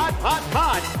be hot, hot,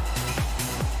 hot.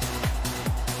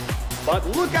 But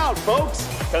look out, folks,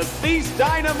 because these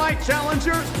dynamite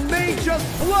challengers may just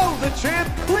blow the champ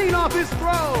clean off his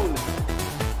throne.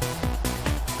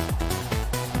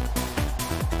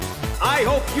 I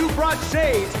hope you brought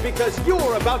shades because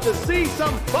you're about to see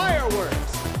some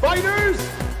fireworks. Fighters,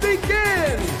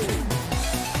 begin!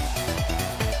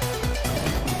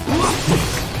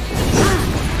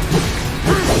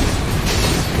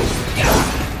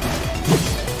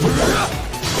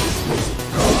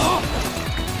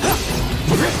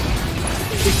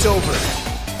 It's over.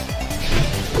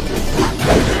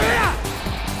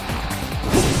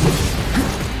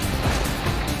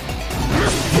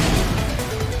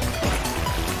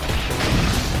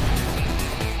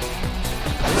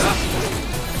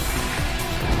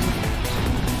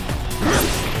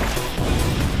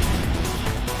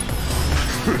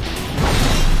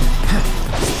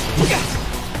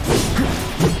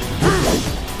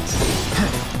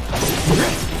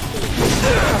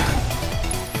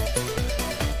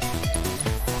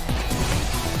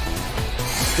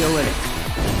 Still in it.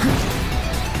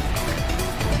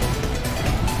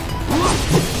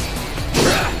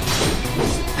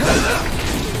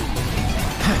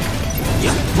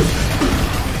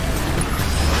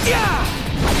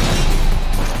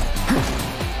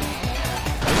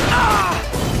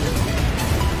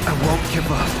 I won't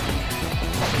give up.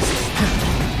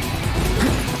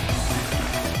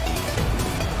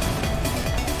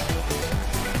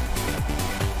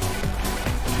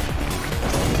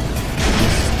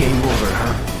 Game over,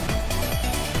 huh?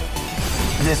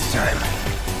 This time.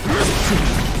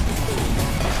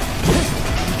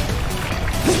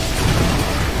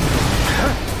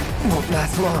 Won't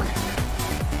last long.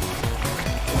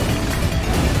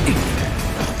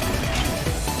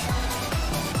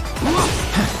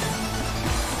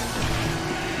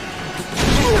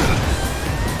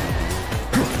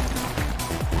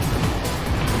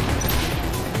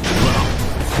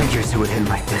 Figures it would end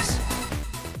like this.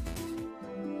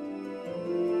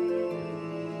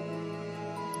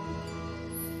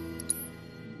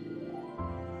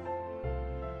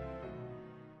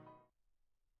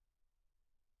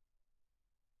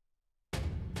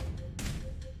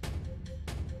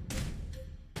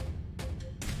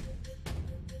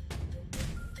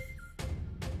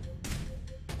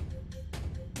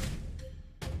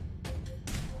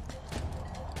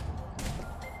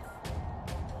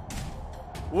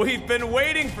 We've been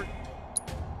waiting for...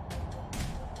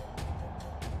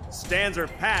 Stands are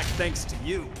packed thanks to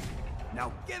you.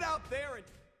 Now get out there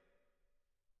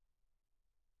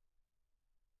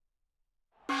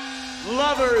and...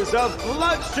 Lovers of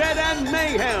bloodshed and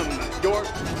mayhem, your...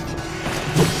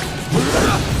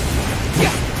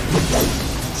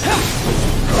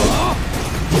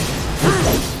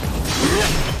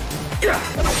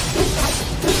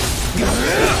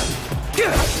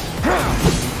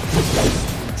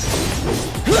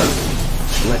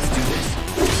 Let's do this.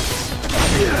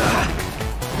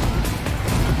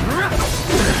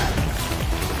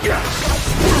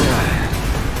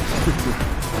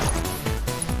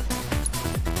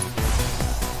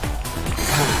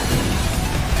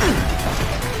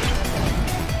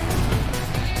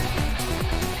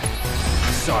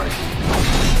 Sorry.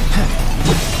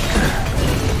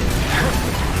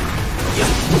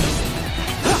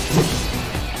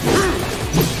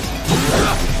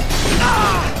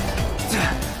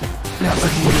 Not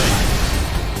looking good.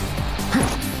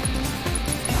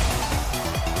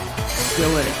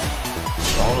 Still in it.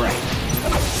 All right.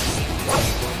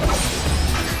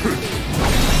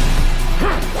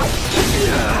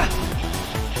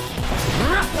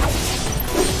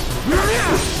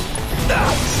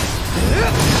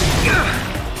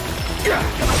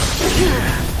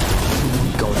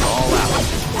 Going all out.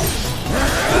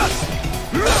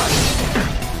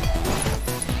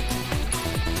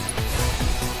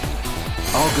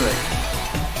 All good.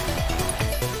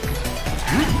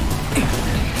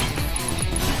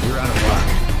 You're out of luck.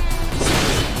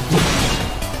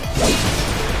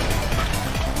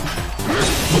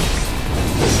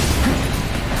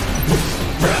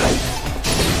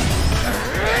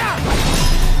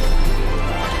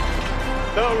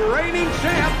 The reigning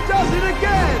champ does it again!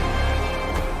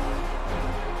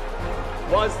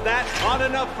 Was that hot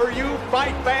enough for you,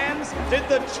 fight fans? Did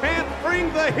the champ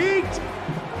bring the heat?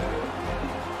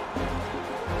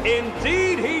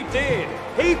 Indeed he did.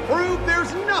 He proved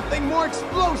there's nothing more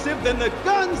explosive than the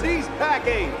guns he's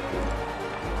packing.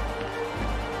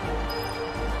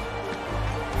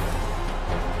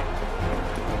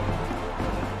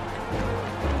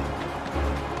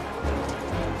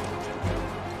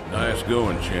 Nice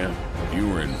going, champ. You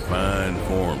were in fine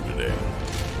form today.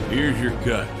 Here's your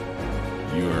cut.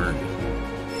 You earned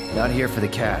it. Not here for the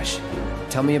cash.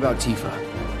 Tell me about Tifa.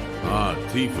 Ah,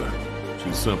 Tifa.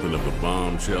 She's something of a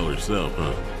bombshell herself,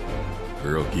 huh?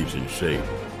 Girl keeps in shape,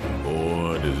 and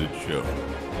boy, does it show.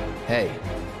 Hey.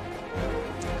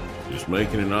 Just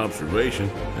making an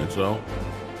observation, that's all.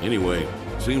 Anyway,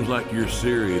 seems like you're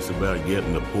serious about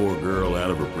getting the poor girl out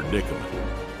of her predicament.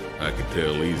 I could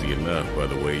tell easy enough by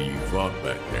the way you fought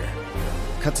back there.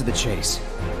 Cut to the chase.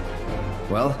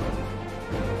 Well,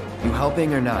 you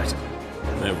helping or not?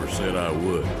 Never said I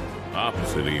would.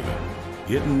 Opposite even.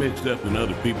 Getting mixed up in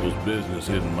other people's business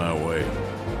isn't my way.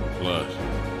 Plus,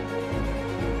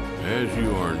 as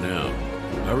you are now,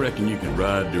 I reckon you could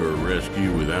ride to her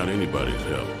rescue without anybody's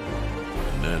help.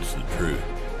 And that's the truth.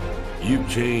 You've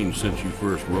changed since you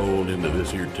first rolled into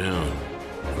this here town.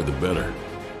 For the better.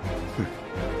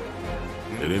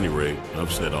 At any rate,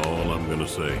 I've said all I'm gonna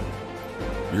say.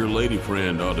 Your lady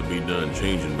friend ought to be done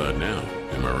changing by now,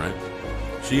 am I right?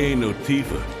 She ain't no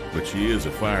Tifa, but she is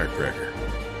a firecracker.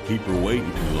 Keep her waiting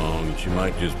too long and she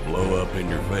might just blow up in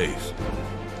your face.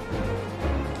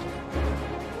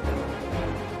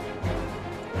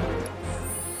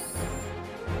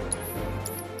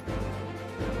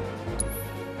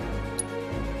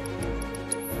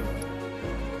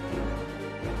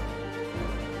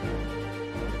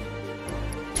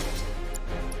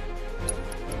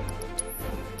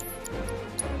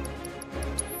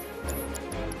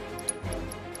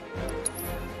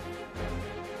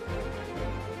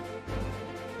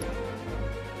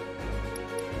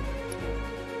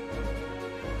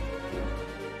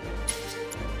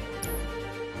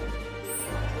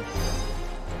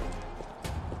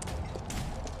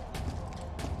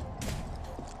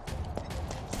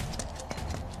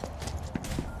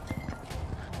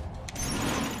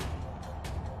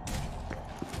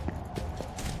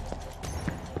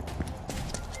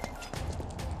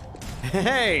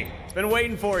 Hey, been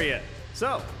waiting for you.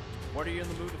 So, what are you in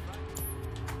the mood to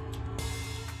fight?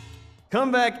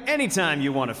 Come back anytime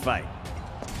you want to fight.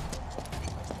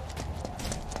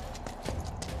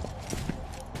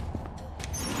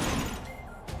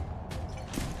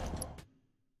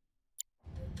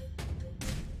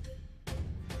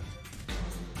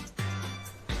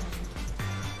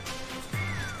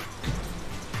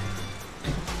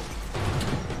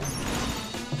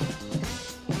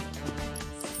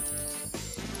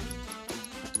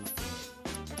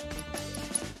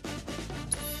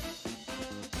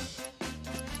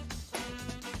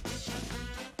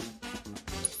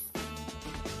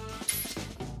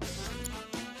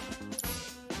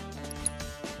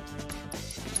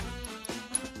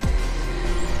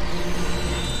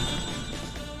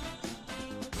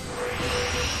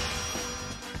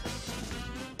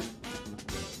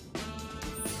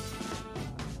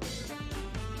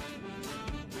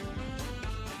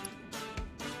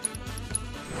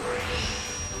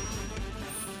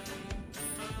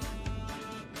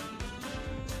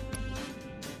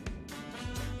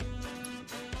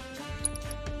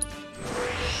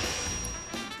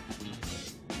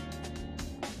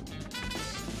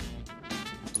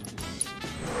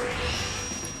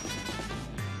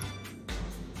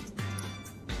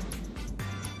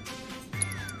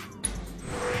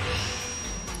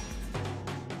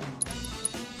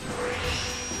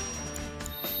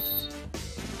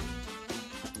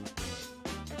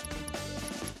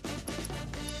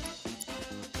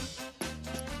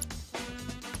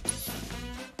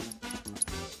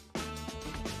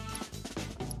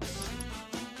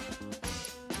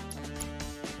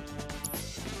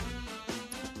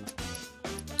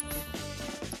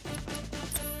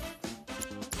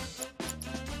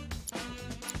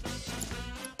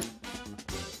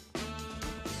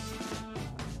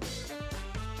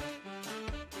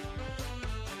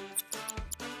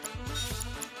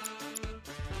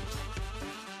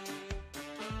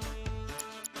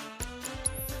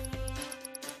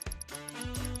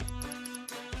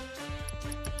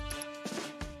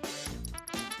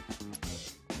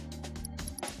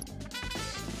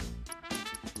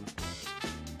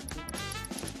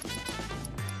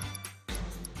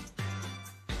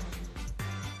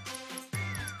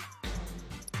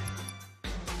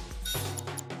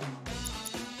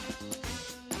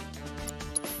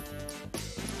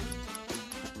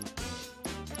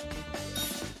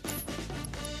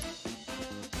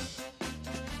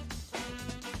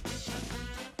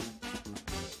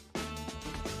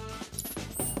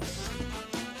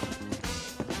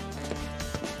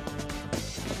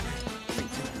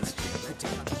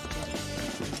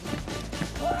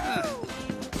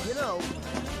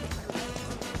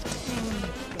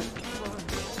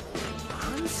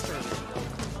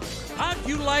 If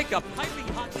you like a piping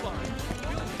hot fun.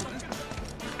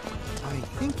 I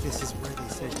think this is where they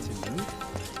said to meet.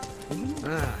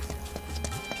 Ah.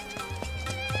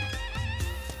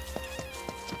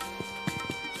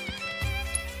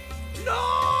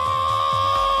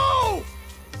 No!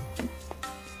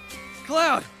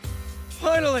 Cloud!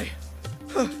 Finally!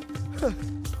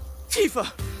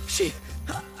 Tifa! She's...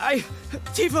 I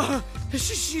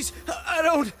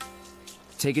don't...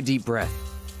 Take a deep breath.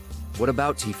 What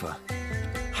about Tifa?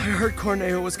 I heard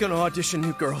Corneo was gonna audition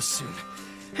new girls soon.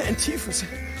 And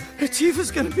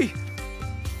Tifa's gonna be...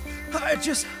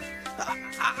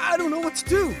 I don't know what to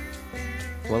do.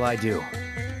 Well, I do.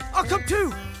 I'll come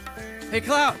too! Hey,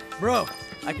 Cloud, bro.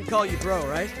 I can call you bro,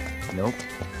 right? Nope.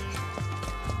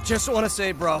 Just want to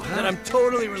say, bro, that I'm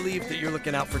totally relieved that you're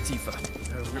looking out for Tifa.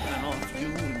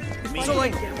 So,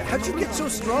 like, how'd you get so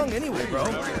strong anyway, bro?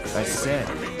 I said.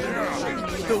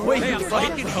 The way you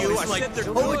fight, bro, is like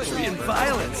poetry and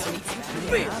violence.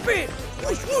 Beat, beat,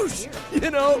 whoosh, whoosh.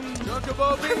 You know?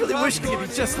 I really wish I could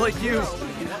be just like you.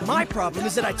 My problem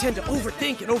is that I tend to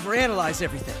overthink and overanalyze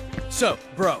everything. So,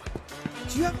 bro,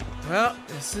 well,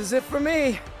 this is it for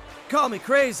me. Call me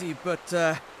crazy, but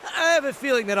I have a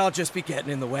feeling that I'll just be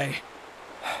getting in the way.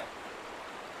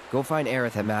 Go find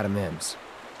Aerith at Madame M's.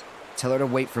 Tell her to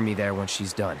wait for me there when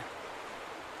she's done.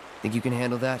 Think you can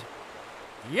handle that?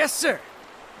 Yes, sir.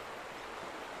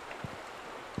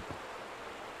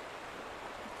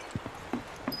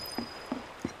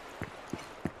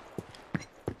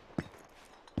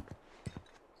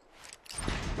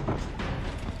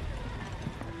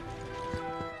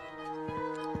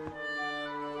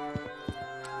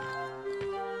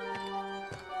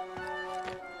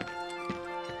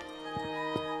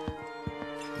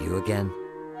 You again?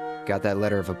 Got that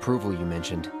letter of approval you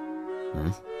mentioned. Hmm?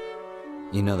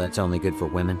 You know that's only good for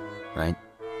women, right?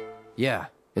 Yeah,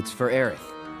 it's for Aerith.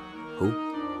 Who?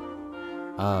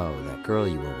 Oh, that girl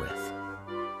you were with.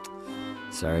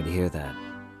 Sorry to hear that.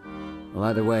 Well,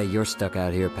 either way, you're stuck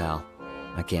out here, pal.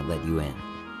 I can't let you in.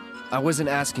 I wasn't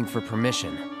asking for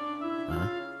permission. Huh?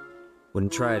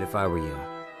 Wouldn't try it if I were you.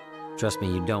 Trust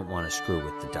me, you don't want to screw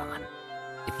with the Don.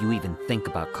 If you even think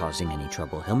about causing any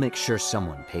trouble, he'll make sure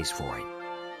someone pays for it.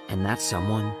 And that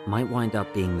someone might wind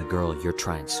up being the girl you're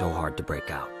trying so hard to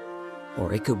break out.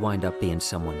 Or it could wind up being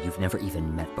someone you've never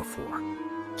even met before.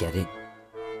 Get it?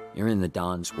 You're in the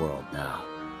Don's world now.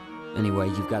 Anyway,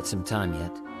 you've got some time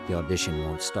yet. The audition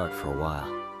won't start for a while.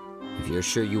 If you're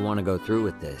sure you want to go through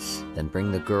with this, then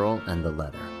bring the girl and the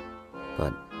letter.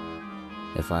 But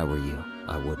if I were you,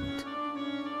 I wouldn't.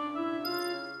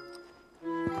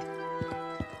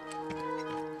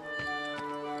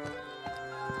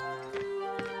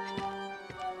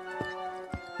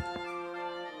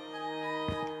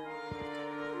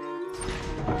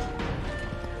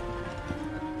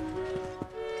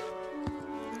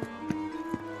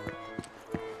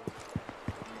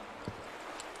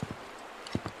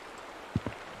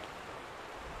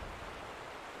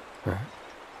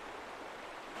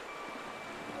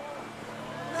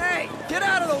 Hey, get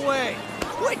out of the way!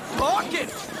 Quit talking!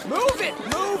 Move it!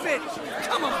 Move it!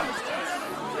 Come on!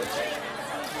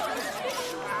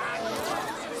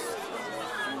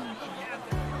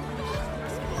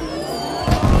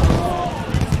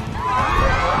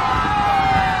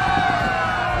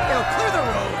 Yo, clear the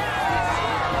road!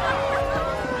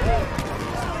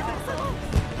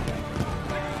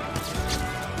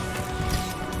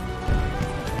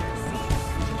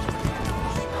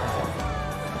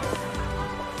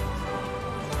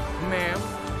 Ma'am?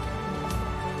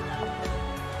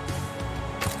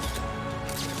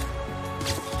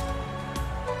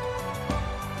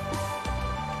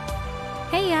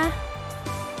 Heya.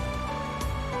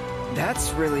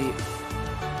 That's really...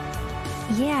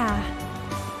 Yeah.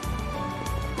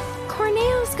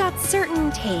 Corneo's got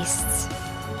certain tastes.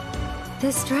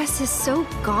 This dress is so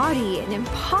gaudy and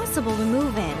impossible to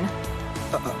move in.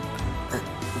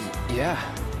 Yeah.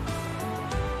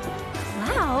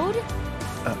 Loud?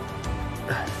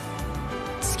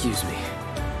 Excuse me.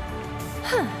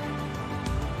 Huh.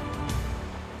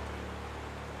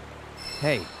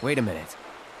 Hey, wait a minute.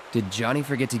 Did Johnny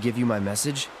forget to give you my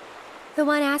message? The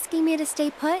one asking me to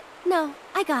stay put? No,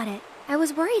 I got it. I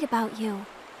was worried about you.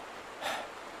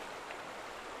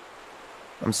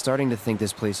 I'm starting to think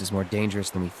this place is more dangerous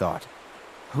than we thought.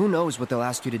 Who knows what they'll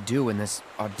ask you to do in this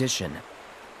audition?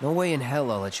 No way in hell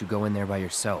I'll let you go in there by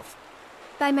yourself.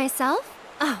 By myself?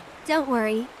 Oh, don't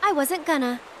worry. I wasn't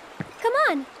gonna. Come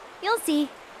on, you'll see.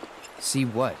 See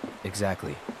what,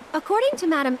 exactly? According to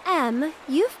Madame M,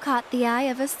 you've caught the eye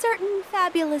of a certain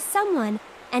fabulous someone,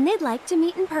 and they'd like to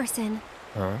meet in person.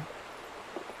 Huh?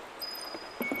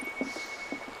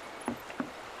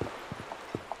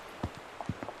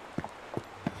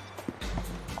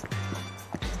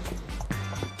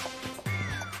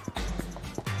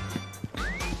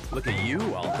 Look at you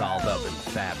all dolled up and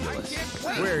fabulous.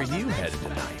 Where are you headed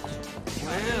tonight?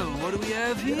 Well, what do we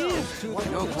have here?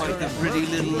 You're quite the pretty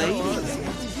little lady.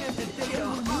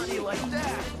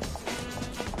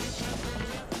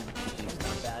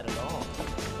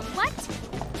 What?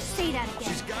 Say that again.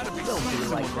 She's gotta be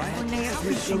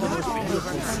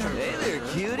Hey there,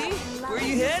 cutie. Where are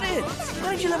you headed? Why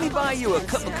don't you let me buy you a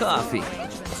cup of coffee?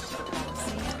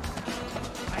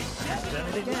 Done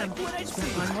it again.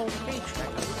 Spent my whole paycheck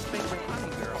on this favorite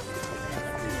honey girl.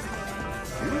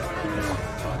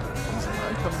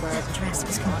 That dress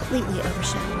is completely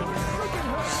overshadowing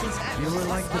her. You were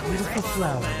like the beautiful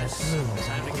flower that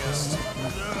blooms.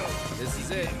 This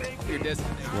is it. Your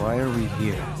destination. Why are we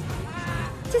here?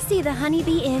 To see the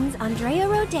Honeybee Inn's Andrea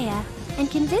Rodea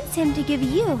and convince him to give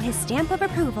you his stamp of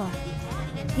approval.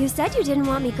 You said you didn't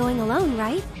want me going alone,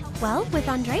 right? Well, with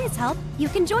Andrea's help, you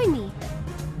can join me.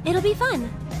 It'll be fun.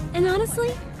 And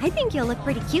honestly, I think you'll look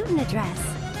pretty cute in a dress.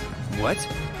 What?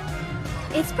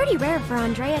 It's pretty rare for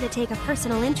Andrea to take a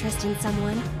personal interest in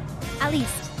someone. At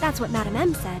least, that's what Madame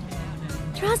M said.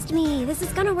 Trust me, this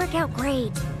is gonna work out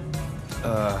great.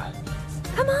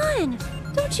 Come on!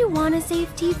 Don't you want to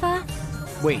save Tifa?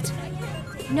 Wait.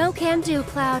 No can do,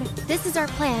 Cloud. This is our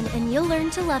plan, and you'll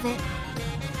learn to love it.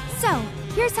 So,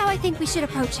 here's how I think we should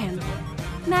approach him.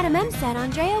 Madame M said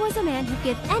Andrea was a man who'd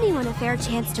give anyone a fair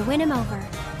chance to win him over.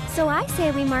 So I say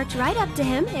we march right up to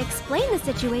him, explain the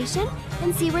situation,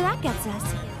 and see where that gets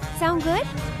us. Sound good?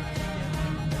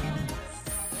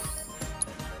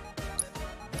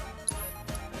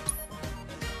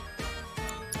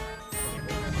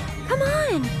 Come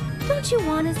on! Don't you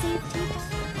want to save Tifa?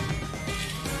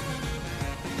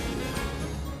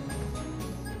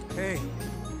 Hey.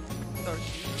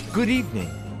 Good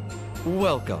evening.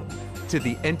 Welcome to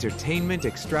the entertainment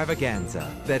extravaganza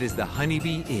that is the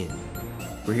Honeybee Inn.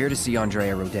 We're here to see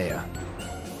Andrea Rodea.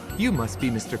 You must be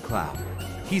Mr. Cloud.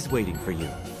 He's waiting for you.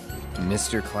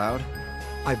 Mr. Cloud?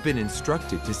 I've been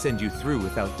instructed to send you through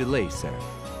without delay, sir.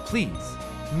 Please,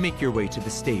 make your way to the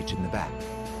stage in the back.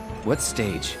 What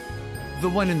stage? The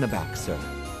one in the back, sir.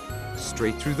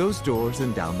 Straight through those doors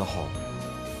and down the hall.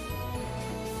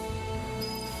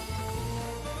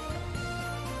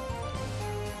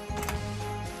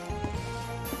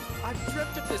 I've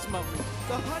dreamt of this moment.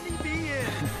 The Honeybee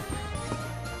Inn.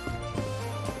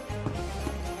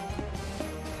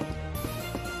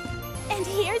 And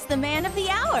here's the man of the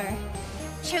hour.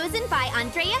 Chosen by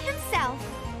Andrea himself.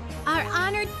 Our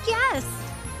honored guest.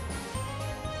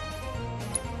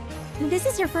 This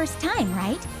is your first time,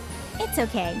 right? It's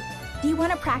okay. Do you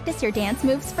want to practice your dance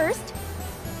moves first?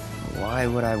 Why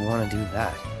would I want to do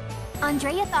that?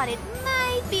 Andrea thought it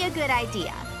might be a good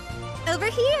idea. Over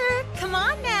here! Come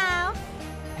on now!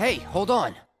 Hey, hold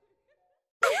on!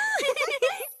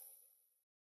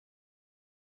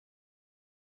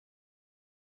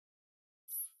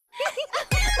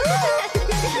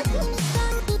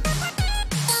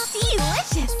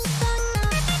 Delicious!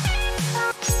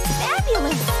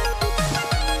 Fabulous!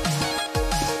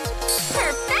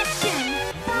 Perfection!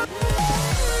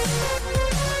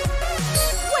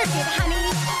 Work it, honey!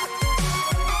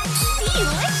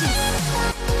 Delicious!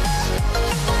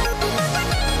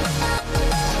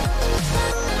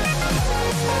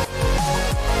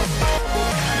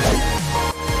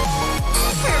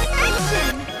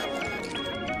 Perfection!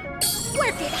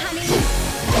 Work it, honey!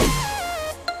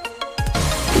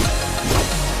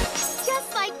 Just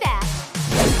like that!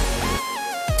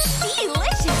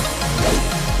 Delicious!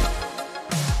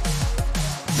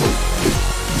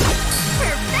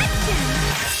 Perfection!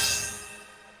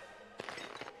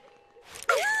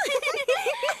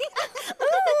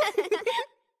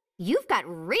 You've got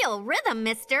real rhythm,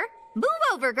 mister. Move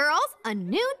over, girls. A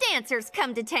new dancer's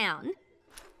come to town.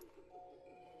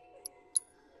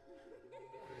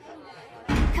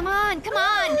 Come on, come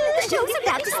on. The show's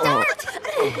about to start.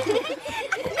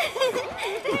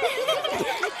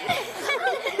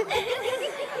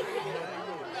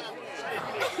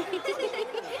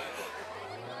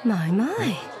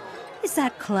 My. Is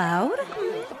that Cloud?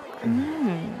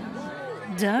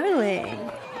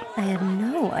 Darling, I had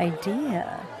no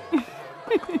idea.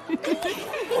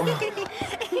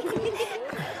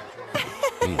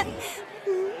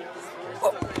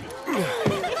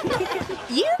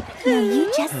 Now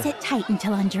you just sit tight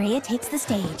until Andrea takes the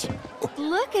stage.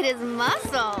 Look at his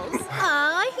muscles.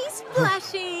 Aw, he's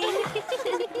blushing.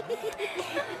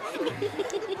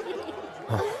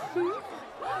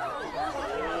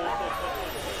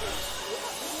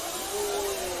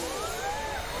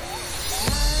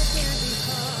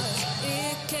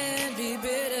 It can be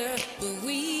bitter, but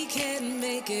we can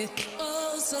make it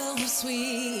oh so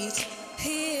sweet.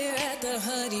 Here at the a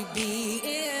honeybee,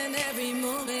 and every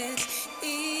moment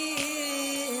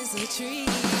is a treat.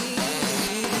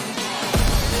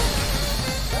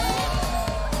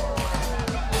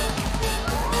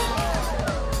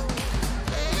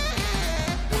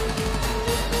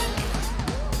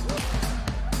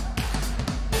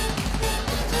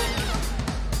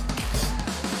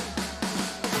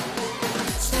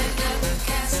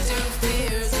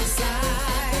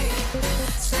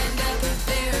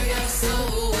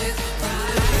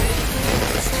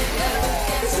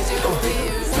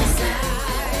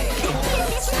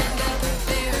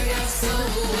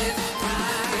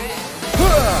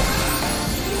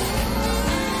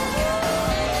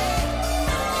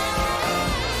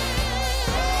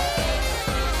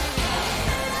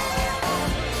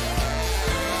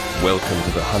 Welcome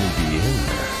to the Honeybee Inn,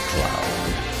 Cloud.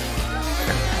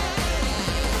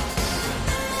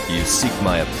 You seek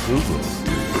my approval,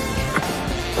 do you?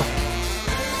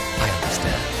 I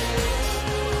understand.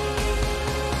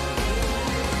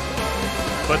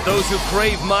 But those who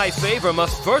crave my favor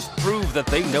must first prove that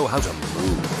they know how to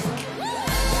move.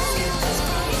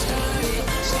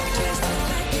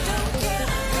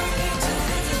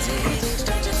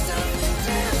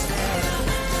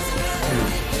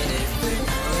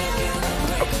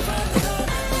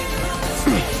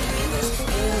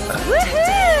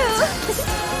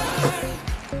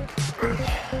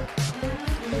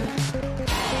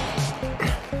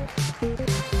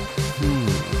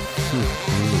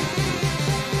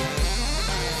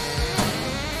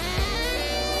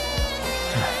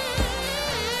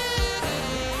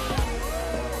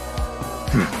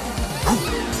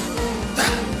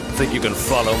 Think you can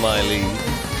follow my lead?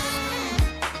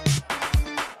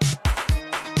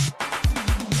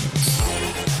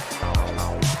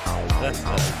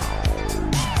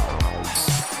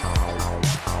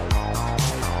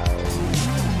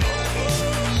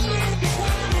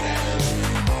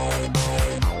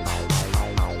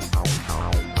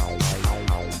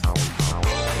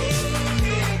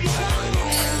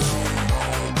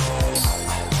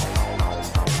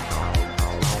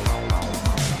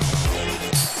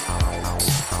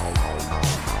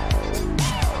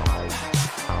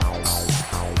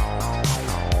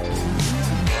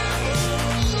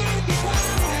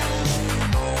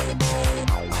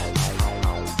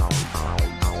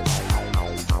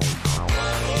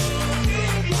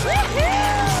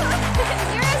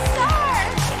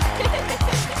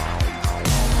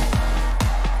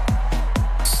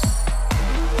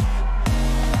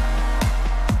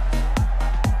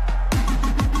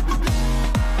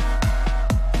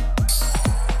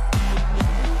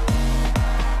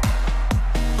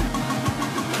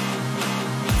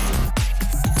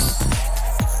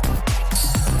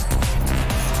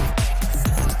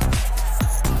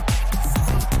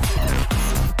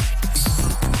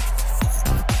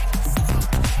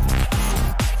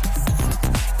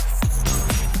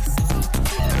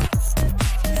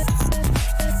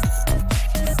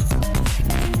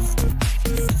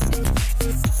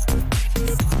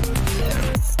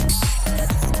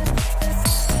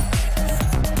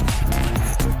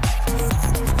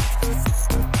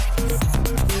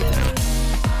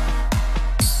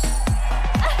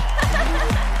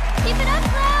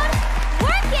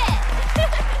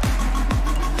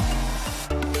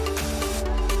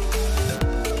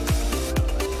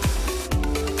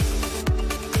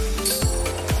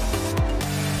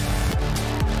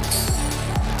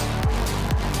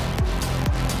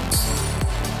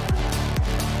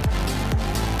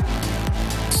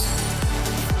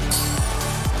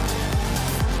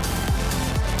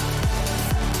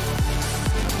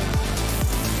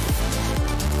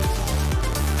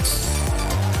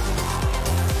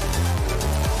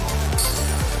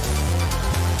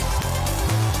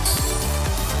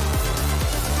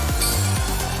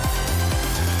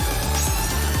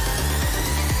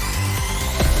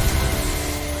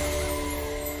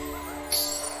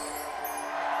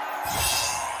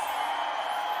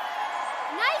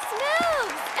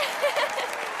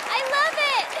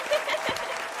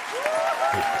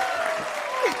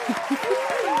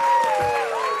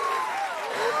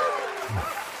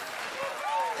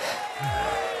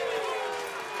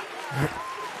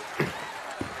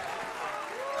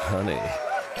 Honey,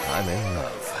 I'm in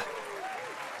love.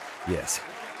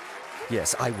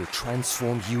 Yes, I will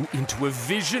transform you into a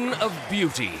vision of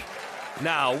beauty.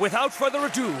 Now, without further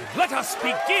ado, let us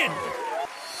begin!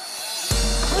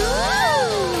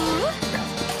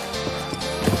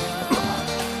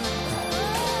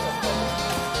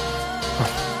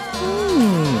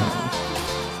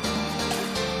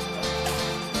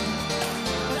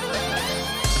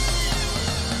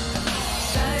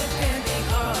 Life can be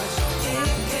harsh,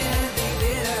 it can be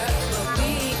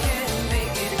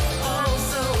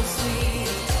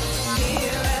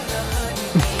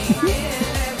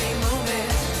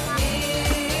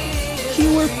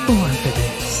You were born for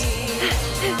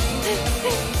this.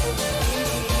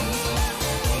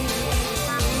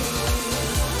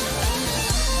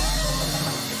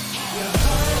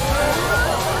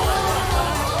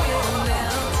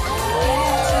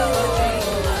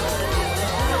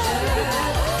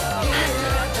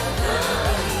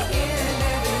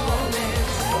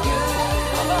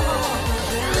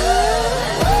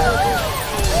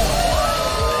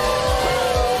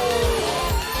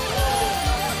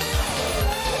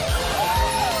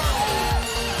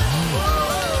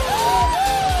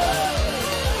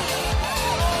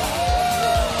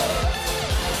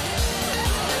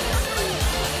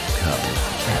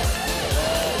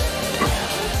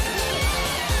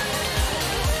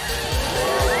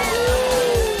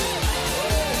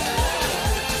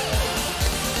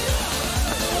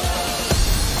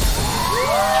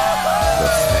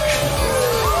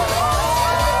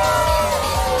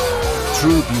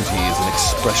 True beauty is an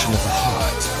expression of the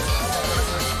heart.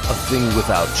 A thing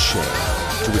without shame,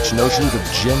 to which notions of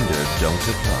gender don't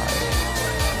apply.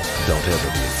 Don't ever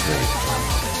be afraid of them.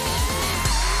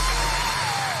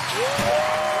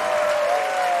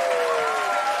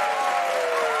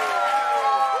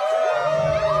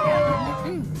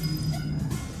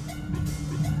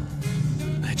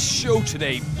 That show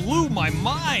today blew my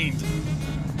mind!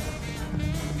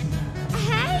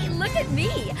 Hey, look at me!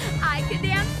 I can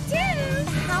dance too!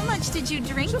 How much did you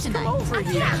drink tonight? Come over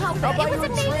here. How about it was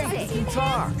amazing!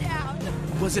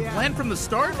 Was it planned from the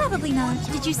start? Probably not.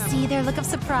 Did you see their look of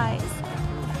surprise?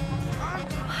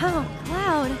 Wow,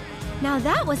 Cloud. Now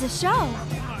that was a show. Come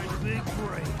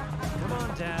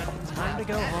on, Dad. Time to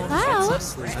go home. Cloud?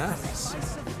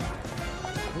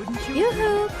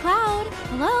 Yoo-hoo, Cloud.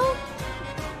 Hello?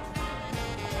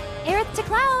 Aerith to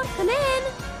Cloud, come in.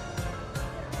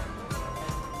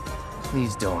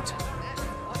 Please don't.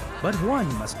 But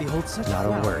one must behold such Not a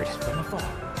flowers word. from afar.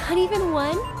 Not even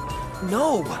one?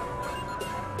 No!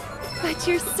 But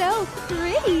you're so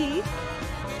pretty.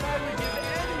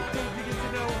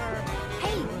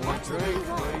 Hey, what's the Drake,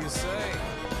 what do you say?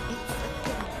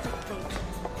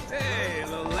 Hey,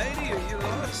 little lady, are you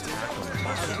lost?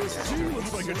 This too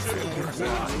looks like a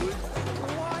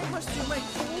Why must you make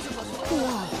fools of us?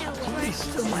 Whoa, please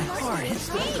still my heart. It's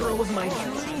the girl of my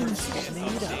dreams.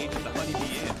 Made up.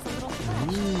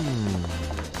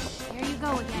 Here you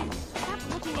go again. Stop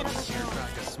looking at other girls.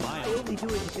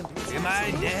 Am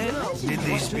I dead? Did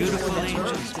these beautiful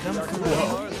angels come from me?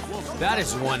 That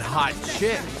is one hot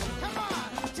chick.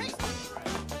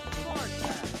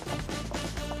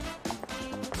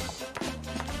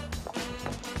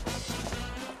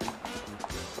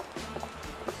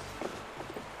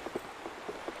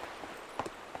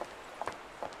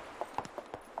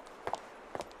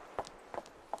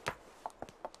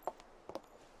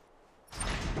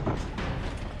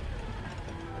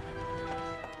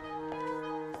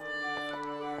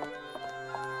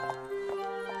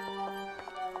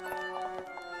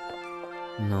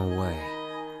 No way.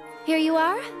 Here you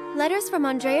are. Letters from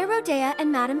Andrea Rodea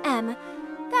and Madam M.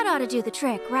 That ought to do the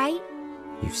trick, right?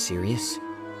 You serious?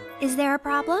 Is there a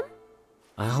problem?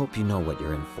 I hope you know what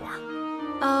you're in for.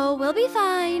 Oh, we'll be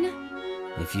fine.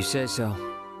 If you say so.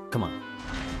 Come on.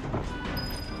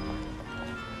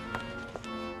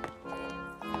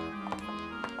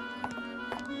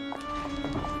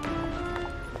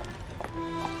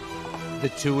 The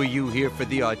two of you here for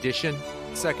the audition?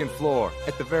 Second floor,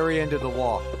 at the very end of the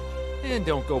wall. And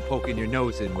don't go poking your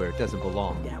nose in where it doesn't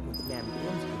belong. That was Madam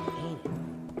M's painted.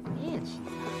 Man, she's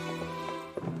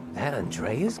That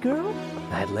Andrea's girl?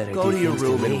 I'd let her Go do to your things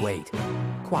room me. and wait.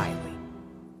 Quietly.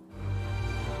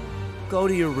 Go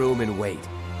to your room and wait.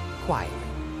 Quietly.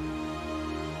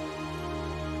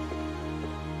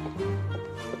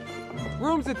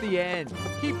 Room's at the end.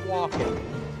 Keep walking.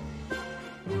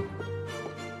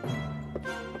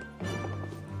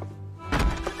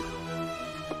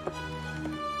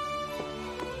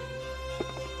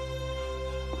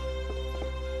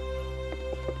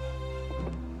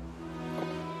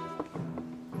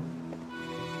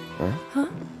 Huh?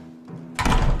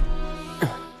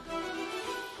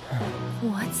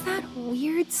 What's that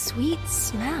weird, sweet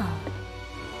smell?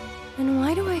 And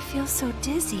why do I feel so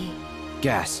dizzy?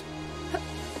 Gas.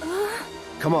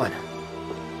 Come on.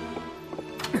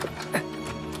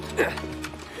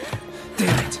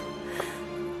 Damn it.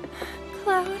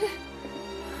 Cloud.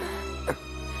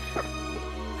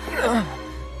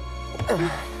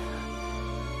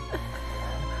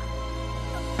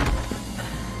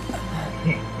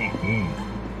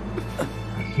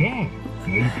 So, how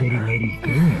you pretty ladies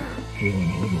doing?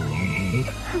 Feeling a little lightheaded?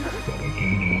 But I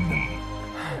can't have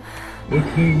that. Let's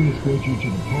say we escort you to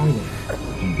the parlor so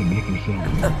you can make yourself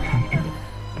more comfortable.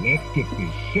 Let's get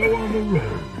this show on the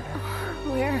road.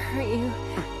 Where are you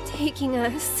taking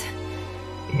us?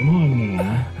 Come on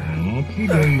now. Oopsie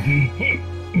daisy. Hey,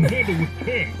 handle with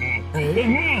care, asshole. The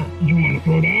hell? You want to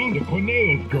throw down the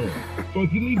Corneo's girl? So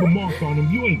if you leave a mark on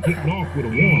him, you ain't getting off with a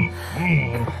walk. I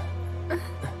know.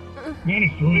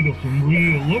 Managed to wrangle some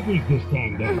real lookers this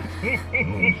time, though. Know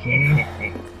what I'm saying?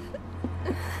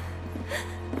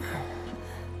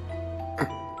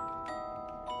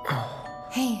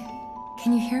 Hey,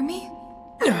 can you hear me?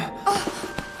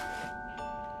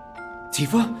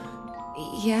 Tifa?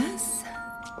 Yes?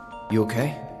 You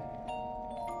okay?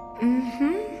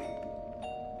 Mm-hmm.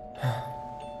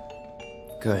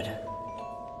 Good.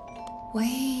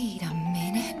 Wait a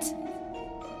minute.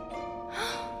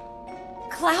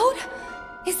 Cloud?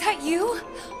 Is that you?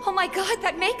 Oh my god,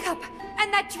 that makeup!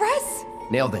 And that dress!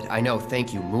 Nailed it, I know,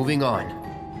 thank you. Moving on.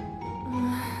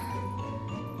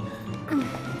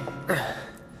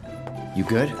 You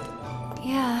good?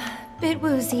 Yeah, bit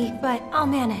woozy, but I'll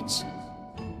manage.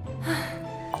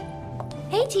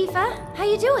 Hey, Tifa, how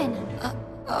you doing?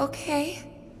 Okay.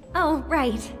 Oh,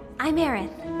 right. I'm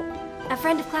Aerith, a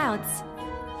friend of Cloud's.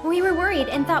 We were worried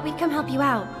and thought we'd come help you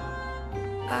out.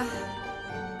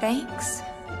 Thanks?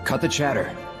 Cut the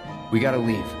chatter. We gotta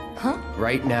leave. Huh?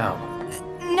 Right now.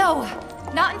 No!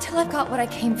 Not until I've got what I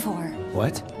came for.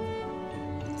 What?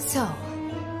 So,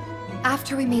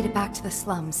 after we made it back to the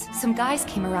slums, some guys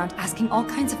came around asking all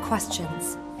kinds of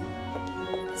questions.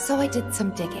 So I did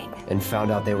some digging. And found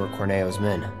out they were Corneo's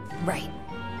men. Right.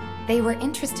 They were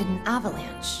interested in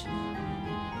Avalanche.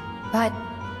 But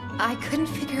I couldn't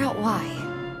figure out why.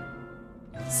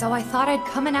 So I thought I'd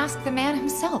come and ask the man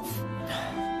himself.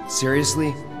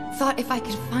 Seriously? Thought if I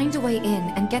could find a way in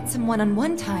and get some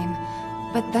one-on-one time,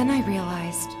 but then I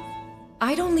realized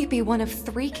I'd only be one of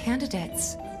 3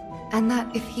 candidates. And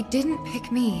that if he didn't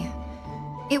pick me,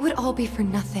 it would all be for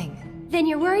nothing. Then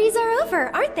your worries are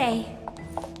over, aren't they?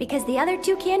 Because the other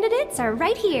 2 candidates are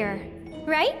right here,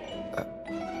 right?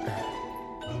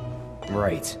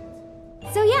 Right.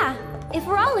 So yeah, if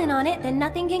we're all in on it, then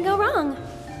nothing can go wrong.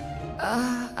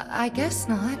 I guess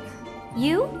not.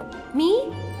 You?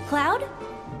 Me? Cloud?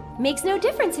 Makes no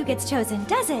difference who gets chosen,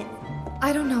 does it?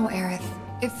 I don't know, Aerith.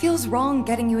 It feels wrong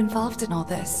getting you involved in all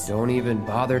this. Don't even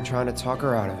bother trying to talk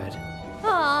her out of it.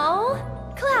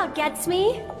 Aww, Cloud gets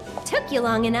me. Took you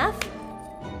long enough.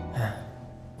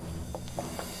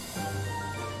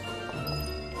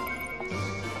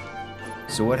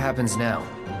 So what happens now?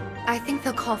 I think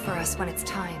they'll call for us when it's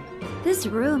time. This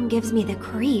room gives me the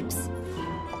creeps.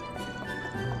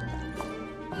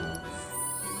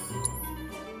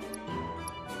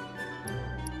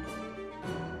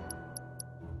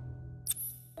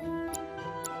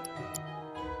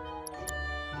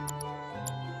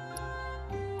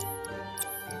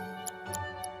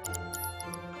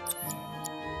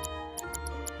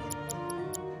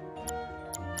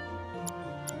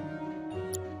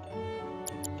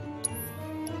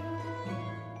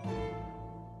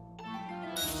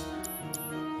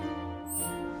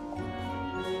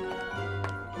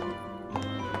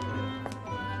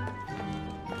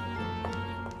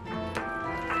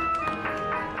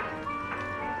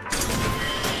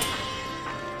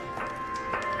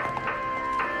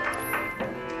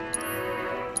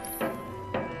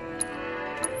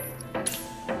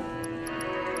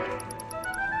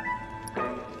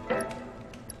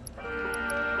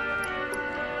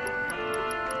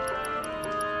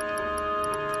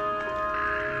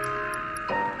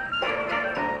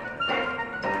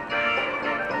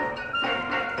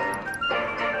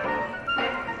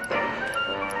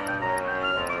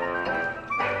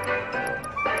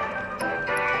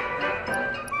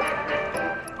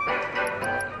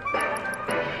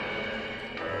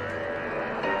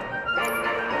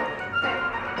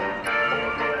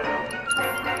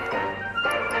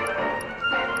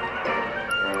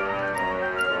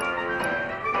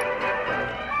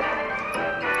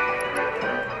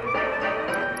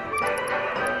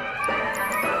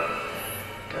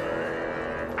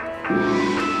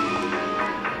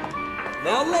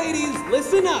 Now ladies,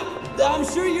 listen up. I'm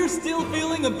sure you're still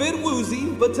feeling a bit woozy,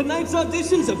 but tonight's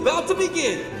audition's about to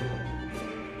begin.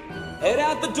 Head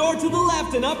out the door to the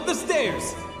left and up the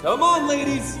stairs. Come on,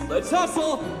 ladies, let's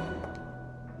hustle.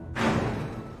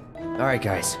 Alright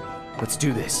guys, let's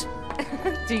do this.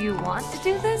 Do you want to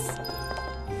do this?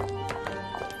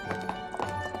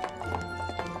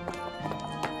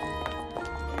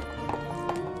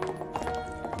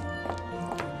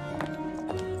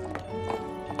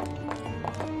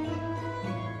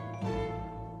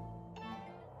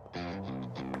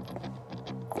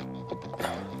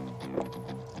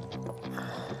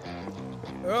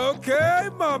 Okay,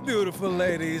 my beautiful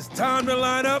ladies, time to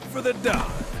line up for the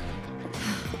Don.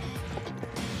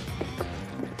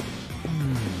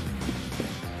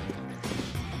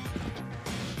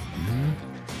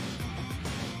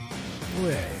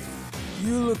 Wait,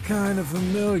 you look kind of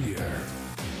familiar.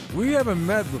 We haven't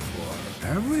met before,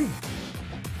 have we?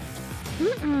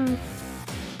 Mm-mm.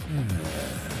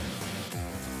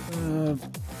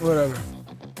 Whatever.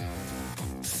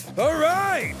 All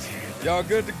right, y'all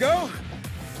good to go?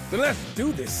 Then let's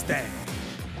do this thing.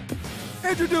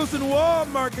 Introducing Wall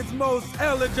Market's most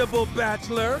eligible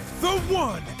bachelor, the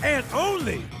one and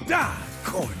only Don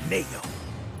Corneo.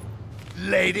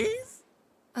 Ladies?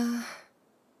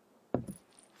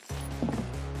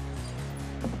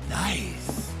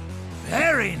 Nice.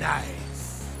 Very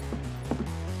nice.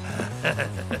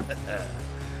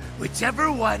 Whichever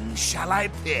one shall I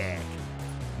pick?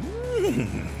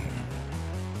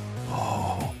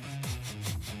 Oh.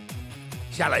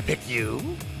 Shall I pick you?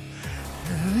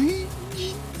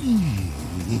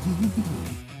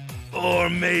 Or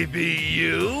maybe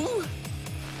you?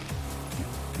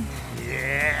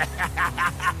 Yeah.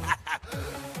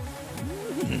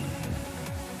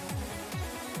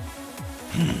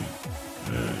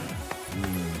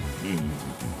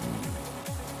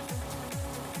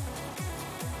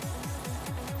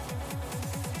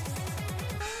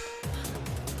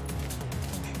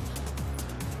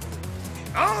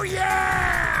 Oh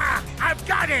yeah! I've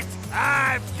got it!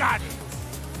 I've got it!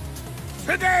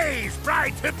 Today's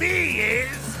bride-to-be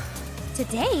is...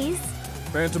 Today's?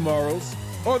 And tomorrow's,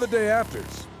 or the day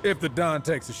after's, if the Don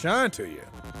takes a shine to you.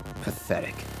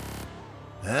 Pathetic.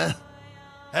 Huh?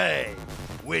 Hey,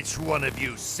 which one of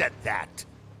you said that?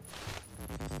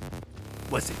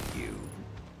 Was it you?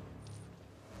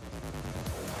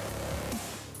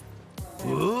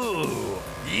 Ooh,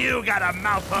 you got a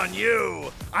mouth on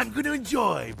you! I'm gonna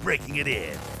enjoy breaking it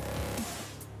in.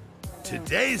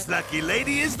 Today's lucky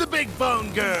lady is the big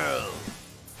bone girl.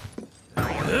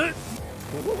 Huh?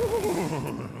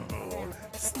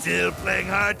 Still playing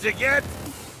hard to get?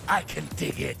 I can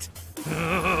dig it.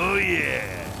 Oh,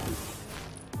 yeah.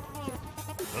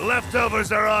 The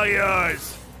leftovers are all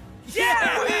yours.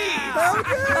 Yeah!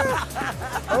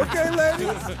 Okay,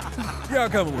 ladies. Y'all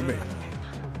coming with me.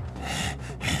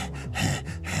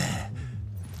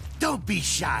 Don't be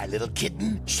shy, little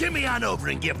kitten. Shimmy on over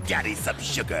and give Daddy some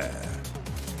sugar.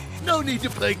 No need to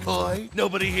play coy.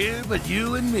 Nobody here but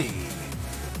you and me.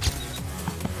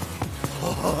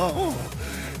 Oh,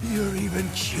 you're even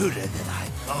cuter than I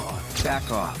thought.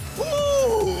 Back off.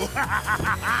 Ooh!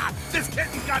 This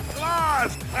kitten's got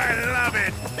claws! I love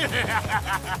it!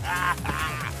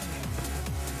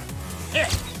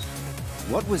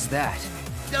 What was that?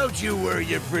 Don't you worry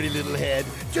your pretty little head.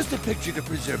 Just a picture to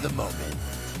preserve the moment.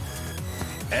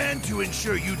 And to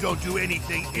ensure you don't do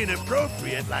anything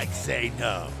inappropriate like say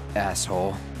no.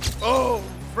 Asshole. Oh,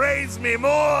 praise me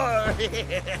more!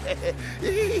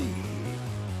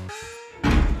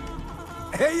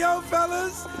 Hey, yo,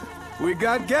 fellas. We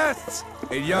got guests,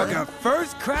 and y'all got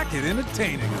first crack at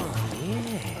entertaining them.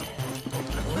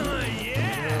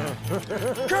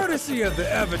 Courtesy of the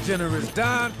ever-generous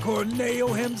Don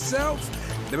Corneo himself.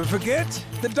 Never forget,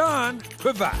 the Don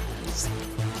provides.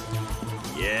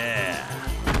 Yeah.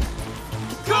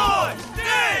 Good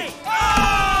day!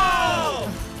 Oh!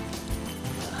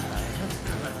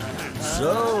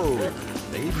 So,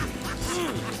 ladies,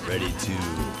 ready to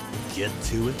get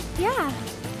to it? Yeah.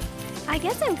 I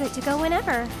guess I'm good to go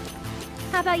whenever.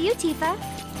 How about you, Tifa?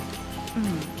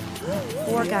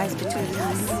 4 guys between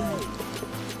us.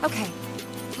 Okay,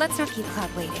 let's not keep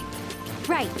Cloud waiting.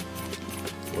 Right.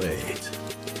 Wait.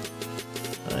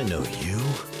 I know you.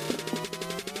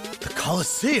 The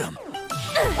Colosseum.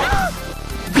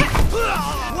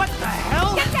 What the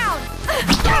hell? Get down!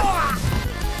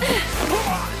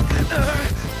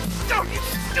 Don't, you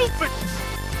stupid!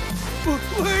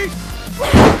 Wait!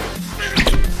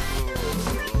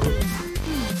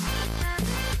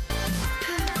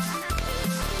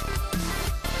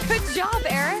 Good job,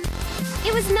 Eric.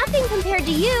 It was nothing compared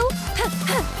to you.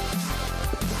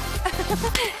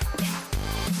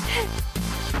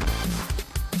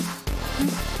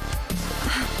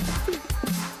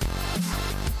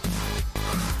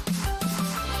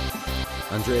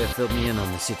 Andrea filled me in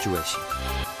on the situation.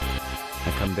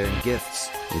 I come bearing gifts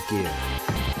with gear.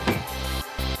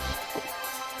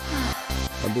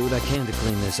 I'll do what I can to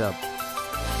clean this up.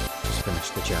 Just finish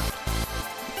the job.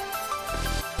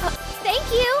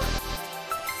 Thank you.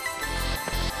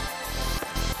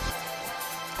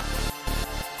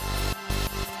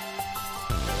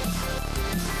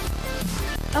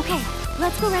 Okay,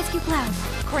 let's go rescue Cloud.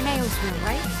 Corneo's room,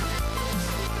 right?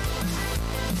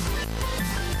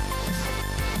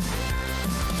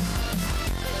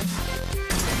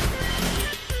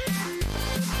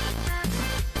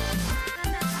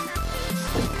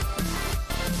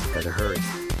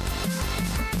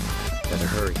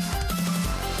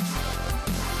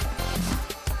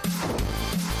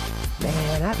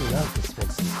 Man, I'd love to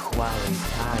spend some quality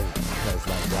time with cuz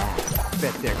like that.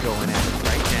 Bet they're going at it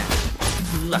right now.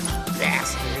 Lucky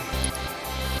bastard.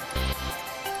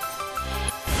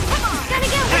 Gotta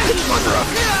get away!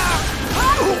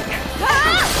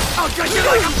 I'll cut you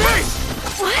like a fish!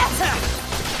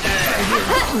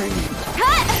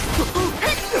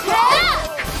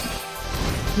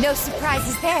 No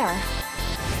surprises there.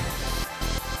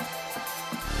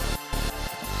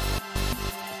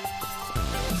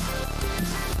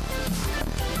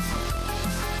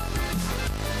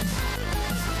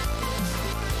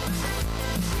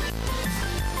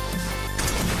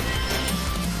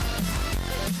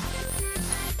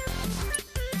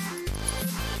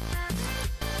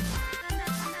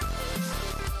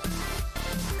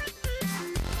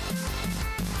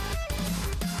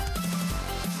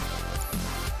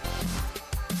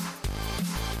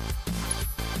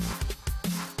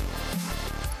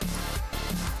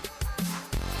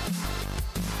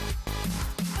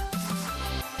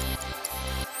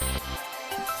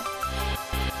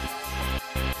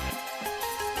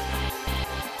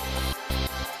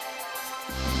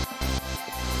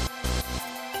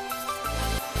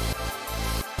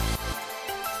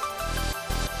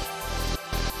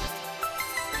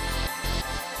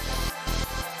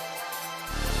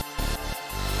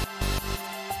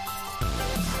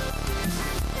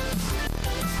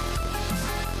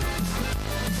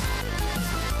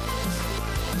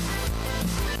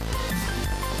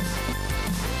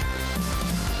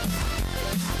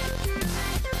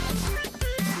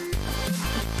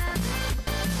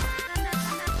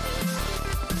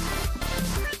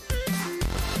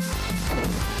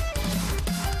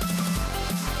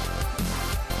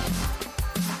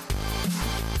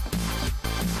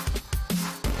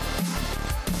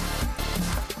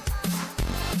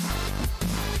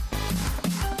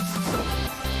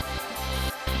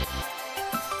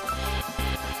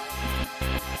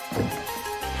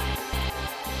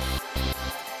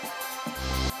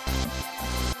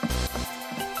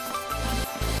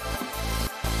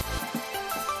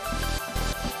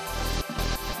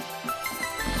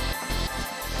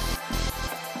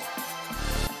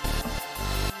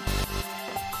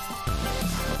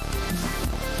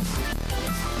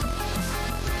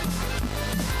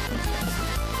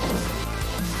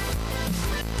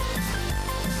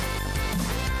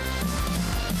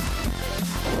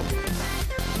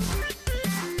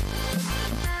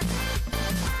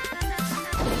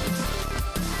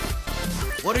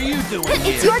 What are you doing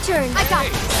here? It's your turn. I got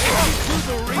it. This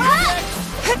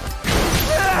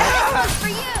one's for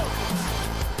you.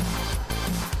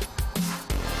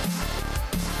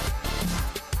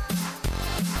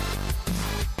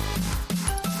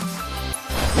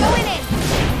 Going in.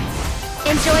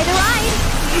 Enjoy the ride.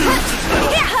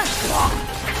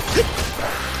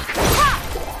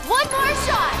 One more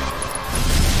shot.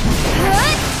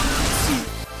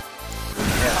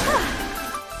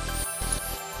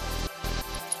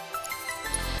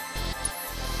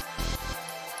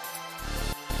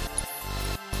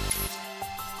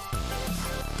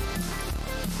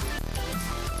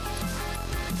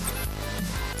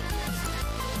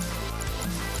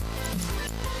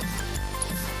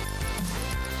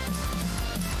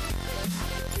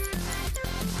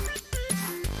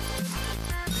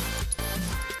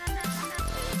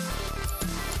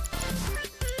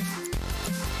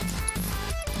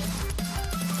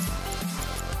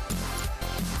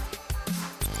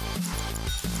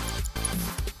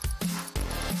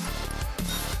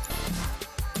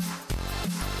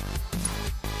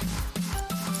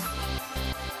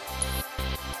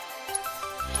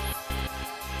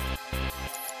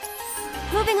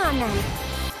 Moving on then.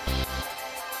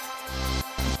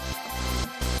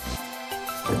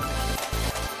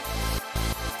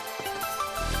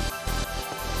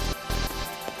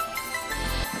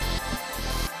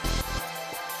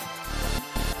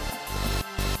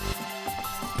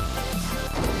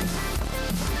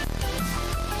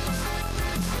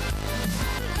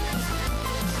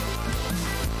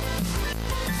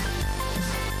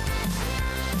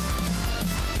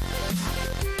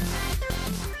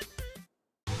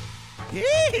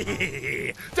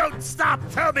 Don't stop!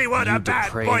 Tell me what You a bad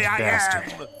depraved boy I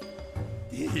bastard. am!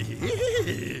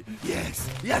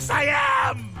 Yes, I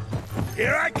am!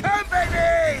 Here I come,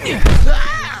 baby!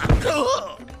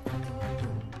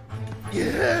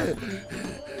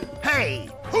 Hey,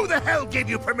 who the hell gave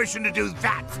you permission to do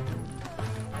that?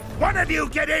 One of you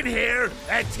get in here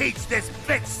and teach this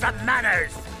bitch some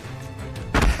manners!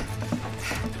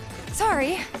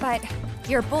 Sorry, but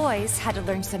your boys had to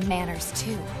learn some manners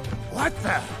too. What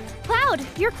the? Cloud,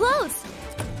 your clothes.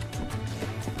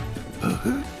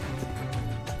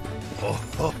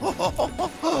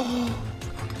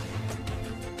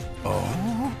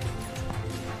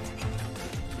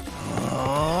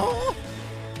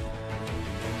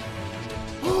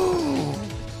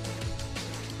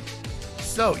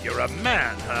 So you're a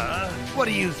man, huh? What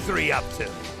are you three up to?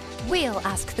 We'll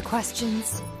ask the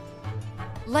questions.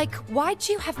 Like, why'd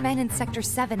you have men in Sector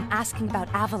 7 asking about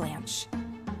Avalanche?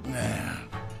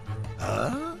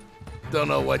 Huh? Don't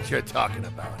know what you're talking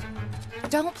about.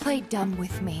 Don't play dumb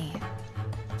with me.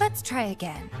 Let's try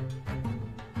again.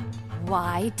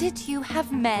 Why did you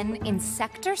have men in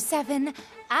Sector 7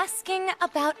 asking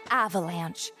about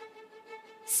Avalanche?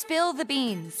 Spill the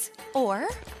beans, or...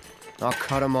 I'll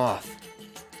cut him off.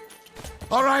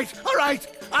 All right,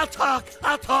 I'll talk.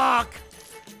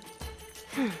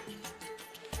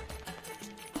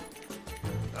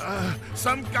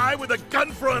 Some guy with a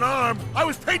gun for an arm. I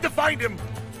was paid to find him.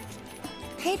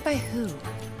 Paid by who?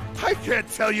 I can't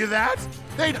tell you that.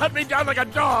 They'd hunt me down like a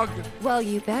dog. Well,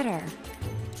 you better.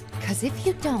 'Cause if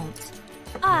you don't...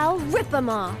 I'll rip him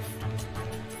off.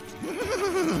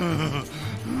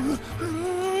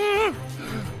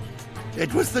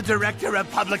 It was the Director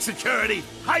of Public Security,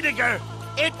 Heidegger.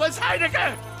 It was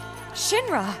Heidegger.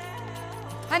 Shinra!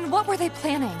 And what were they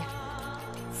planning?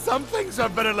 Some things are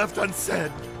better left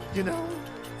unsaid, you know?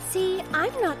 See,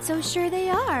 I'm not so sure they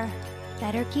are.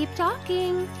 Better keep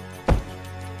talking.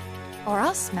 Or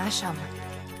I'll smash them.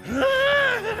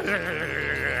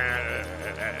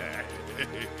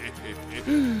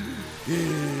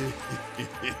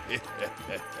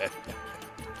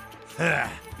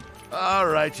 All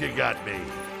right, you got me.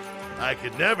 I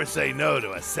could never say no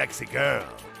to a sexy girl.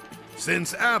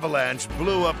 Since Avalanche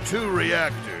blew up 2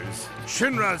 reactors,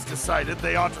 Shinra's decided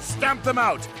they ought to stamp them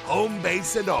out, home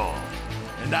base and all.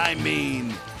 And I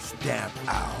mean stamp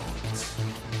out.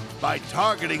 By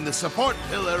targeting the support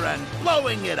pillar and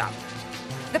blowing it up.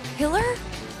 The pillar?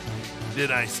 Did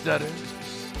I stutter?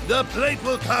 The plate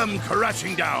will come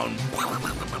crashing down.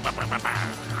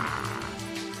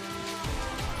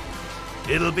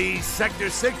 It'll be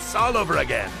Sector 6 all over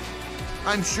again.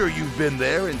 I'm sure you've been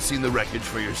there and seen the wreckage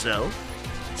for yourself.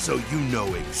 So you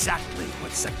know exactly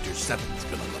what Sector 7's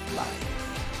gonna look like.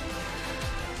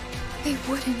 They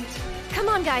wouldn't. Come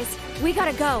on, guys. We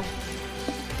gotta go.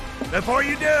 Before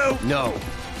you do... No.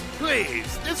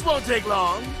 Please, this won't take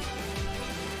long.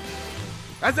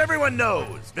 As everyone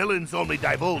knows, villains only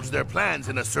divulge their plans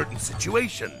in a certain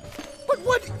situation. But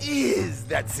what is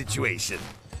that situation?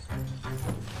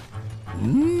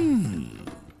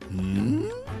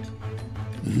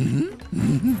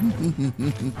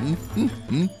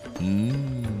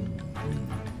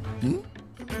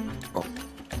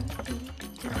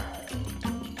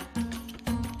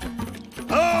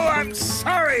 Oh, I'm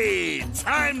sorry!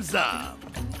 Time's up!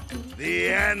 The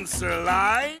answer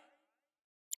lies...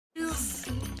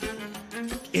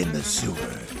 in the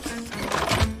sewers.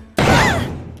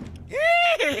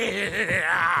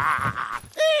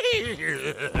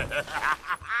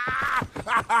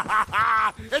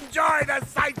 Enjoy the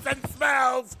sights and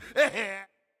smells!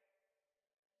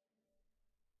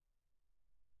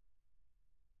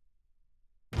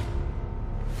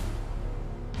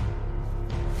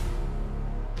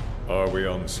 Are we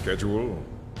on schedule?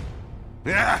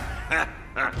 The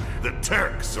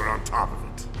Turks are on top of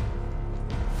it.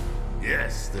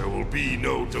 Yes, there will be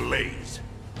no delays.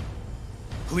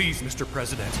 Please, Mr.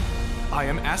 President, I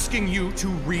am asking you to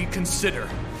reconsider.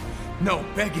 No,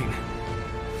 begging.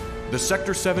 The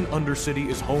Sector 7 Undercity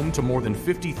is home to more than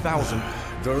 50,000...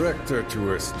 Director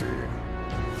Twisty.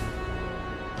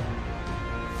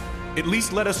 At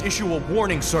least let us issue a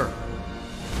warning, sir.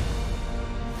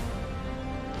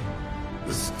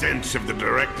 The stench of the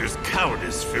Director's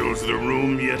cowardice fills the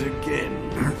room yet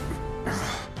again.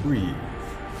 Breathe.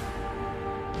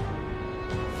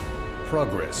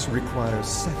 Progress requires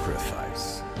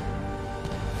sacrifice.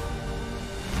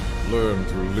 Learn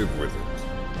to live with it.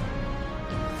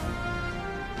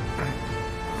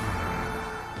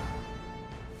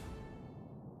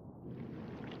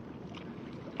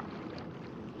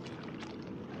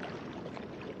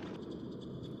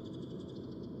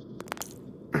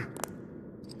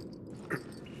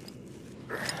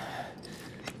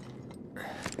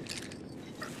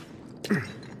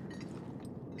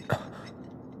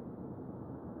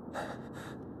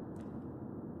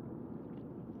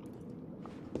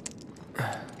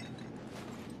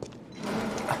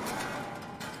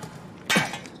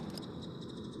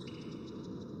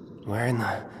 Where in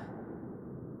the...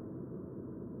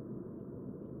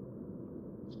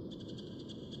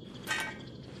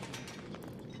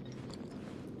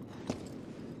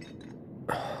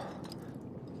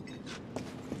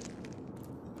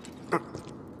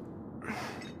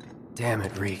 Damn,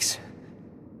 it reeks.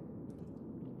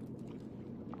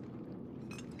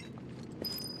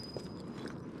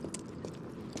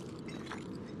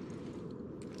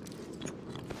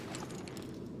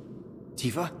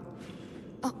 Tifa?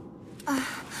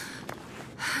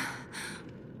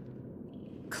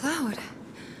 Cloud.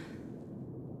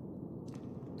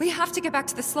 We have to get back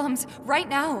to the slums right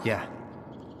now. Yeah.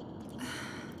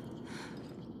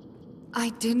 I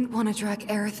didn't want to drag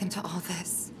Aerith into all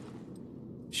this.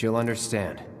 She'll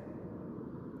understand.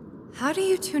 How do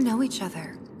you two know each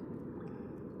other?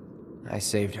 I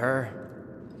saved her.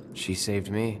 She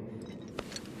saved me.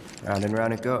 Round and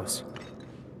round it goes.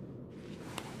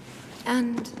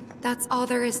 And that's all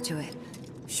there is to it.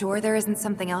 Sure there isn't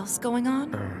something else going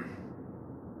on?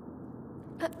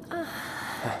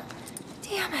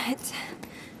 Damn it.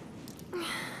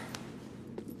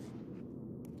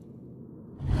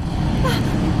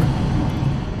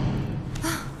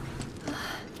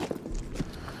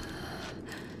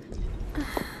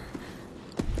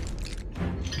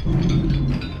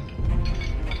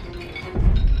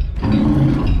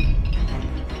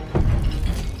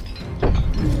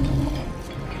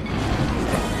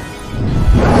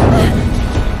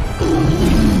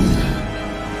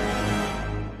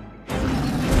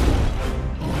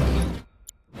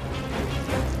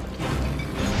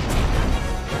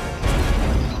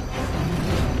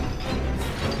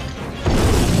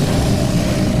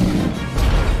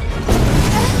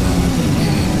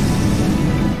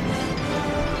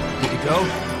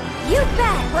 You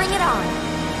bet! Bring it on!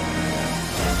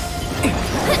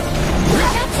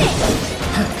 That's it!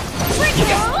 Bring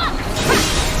it on!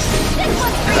 This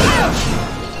one's for you!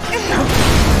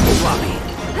 Floppy.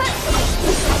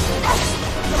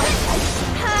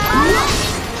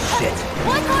 Shit.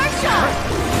 One more shot!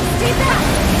 Stay back!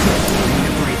 Need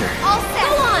a breather. All set!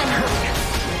 Go on!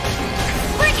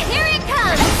 Bring it! Here it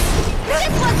comes!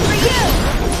 This one's for you!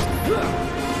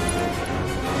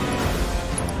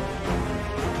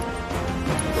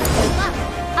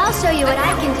 I'll show you what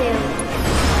I can do.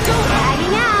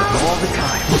 Hanging out. All the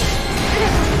time.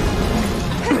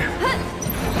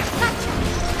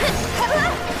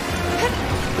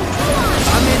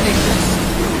 I'm ending this.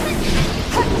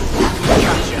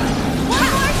 Gotcha. One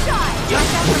more shot!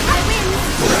 Watch out for high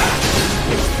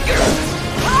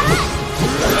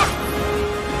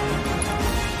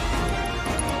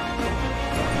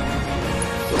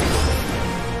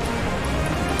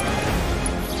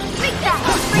Take that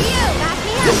one for you! Back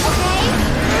me up, okay?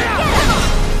 Get him!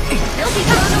 They'll be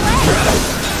blown away!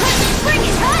 Bring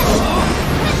it, hut!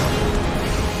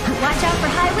 Watch out for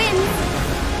high winds!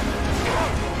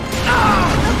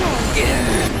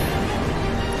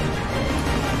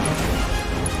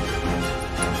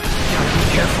 Gotta be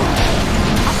careful.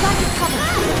 I've got you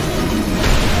covered!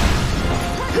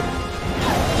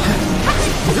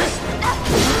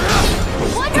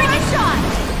 One more shot!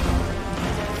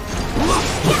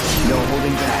 No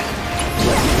holding back.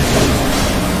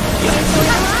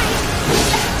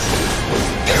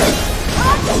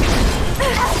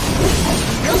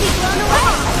 You'll be blown away!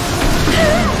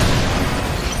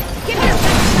 Give me your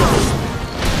best shot!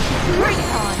 Bring it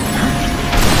on!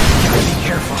 Gotta be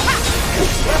careful.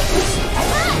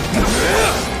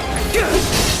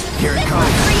 Here it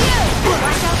comes. For you!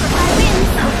 Watch out for high winds!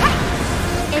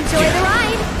 Enjoy the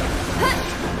ride!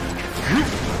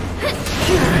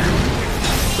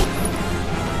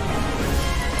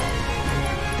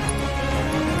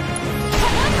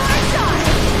 One more shot!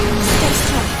 Stay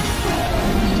strong.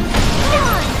 Come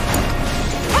on!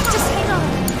 Just hang on.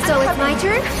 So it's my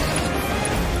turn?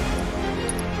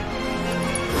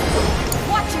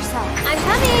 Watch yourself. I'm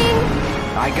coming!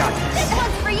 I got this. This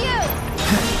one's for you!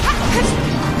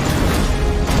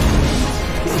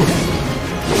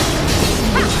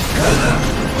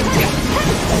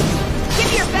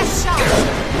 Give your best shot!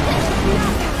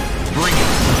 Bring it.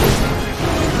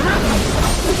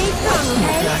 Stay strong,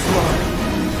 okay? Last one.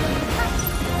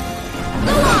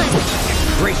 Go on!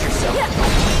 Brace yourself.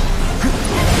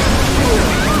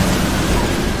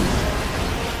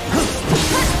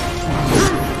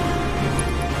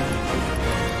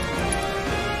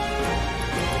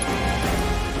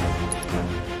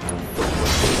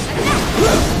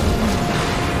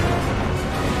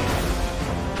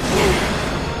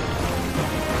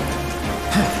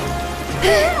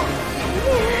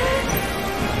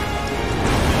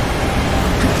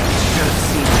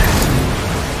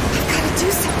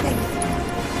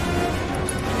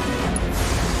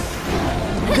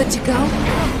 Good to go?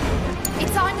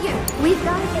 It's on you! We've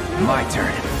got to get through. My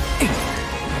turn.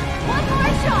 One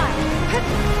more shot!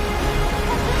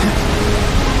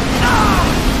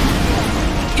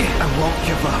 I won't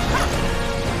give up.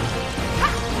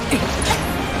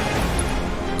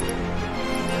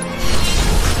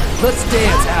 Let's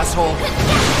dance, asshole.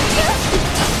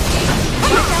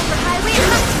 Watch out for high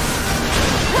winds!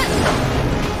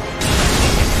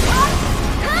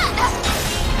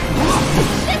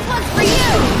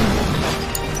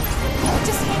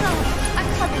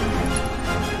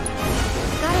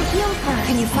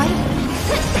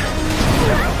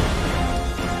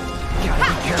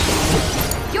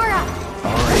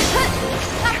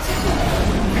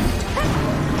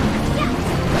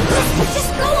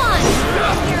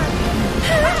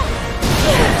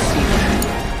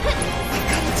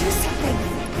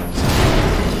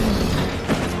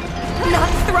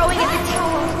 throwing at the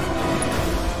towel.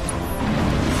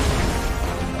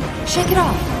 Shake it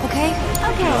off, okay?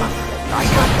 Okay. I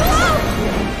got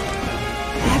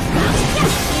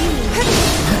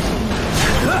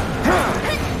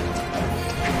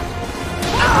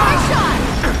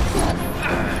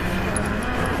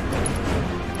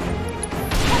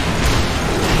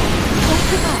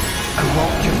I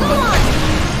won't give up.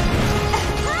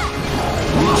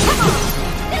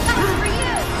 This one's for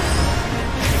you!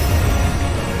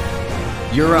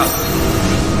 You're up.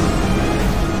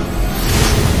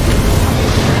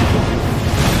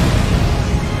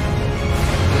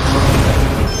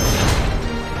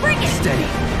 Bring it! Steady.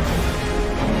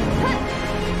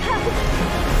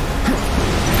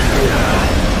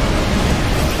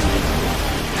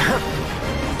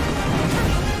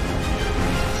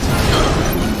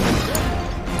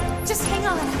 Just hang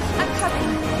on. I'm coming.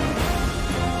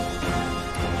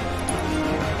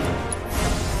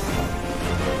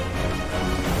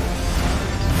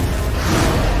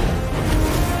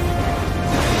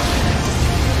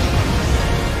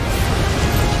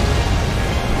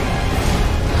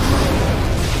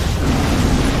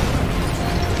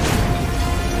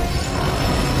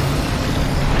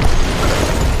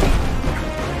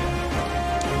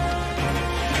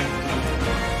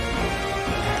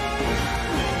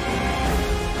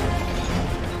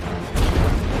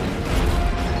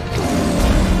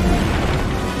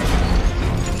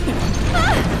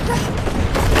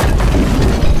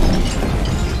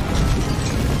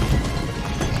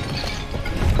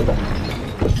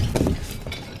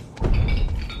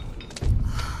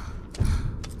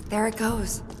 There it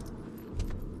goes.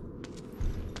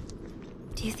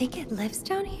 Do you think it lives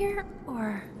down here,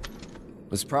 or...?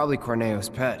 Was probably Corneo's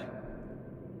pet.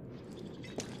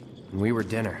 And we were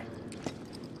dinner.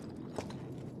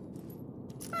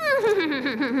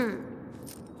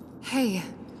 Hey,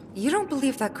 you don't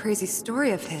believe that crazy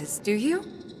story of his, do you?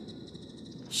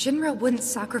 Shinra wouldn't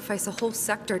sacrifice a whole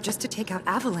sector just to take out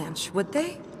Avalanche, would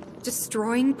they?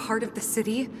 Destroying part of the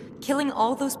city, killing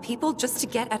all those people just to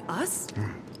get at us?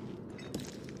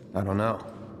 I don't know.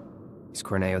 Is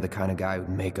Corneo the kind of guy who'd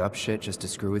make up shit just to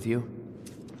screw with you?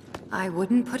 I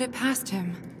wouldn't put it past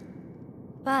him.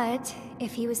 But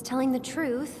if he was telling the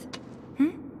truth...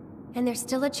 And there's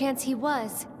still a chance he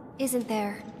was, isn't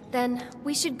there? Then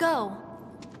we should go.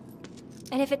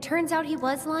 And if it turns out he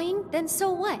was lying, then so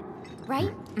what?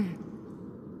 Right?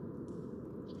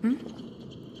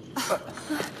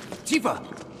 Tifa!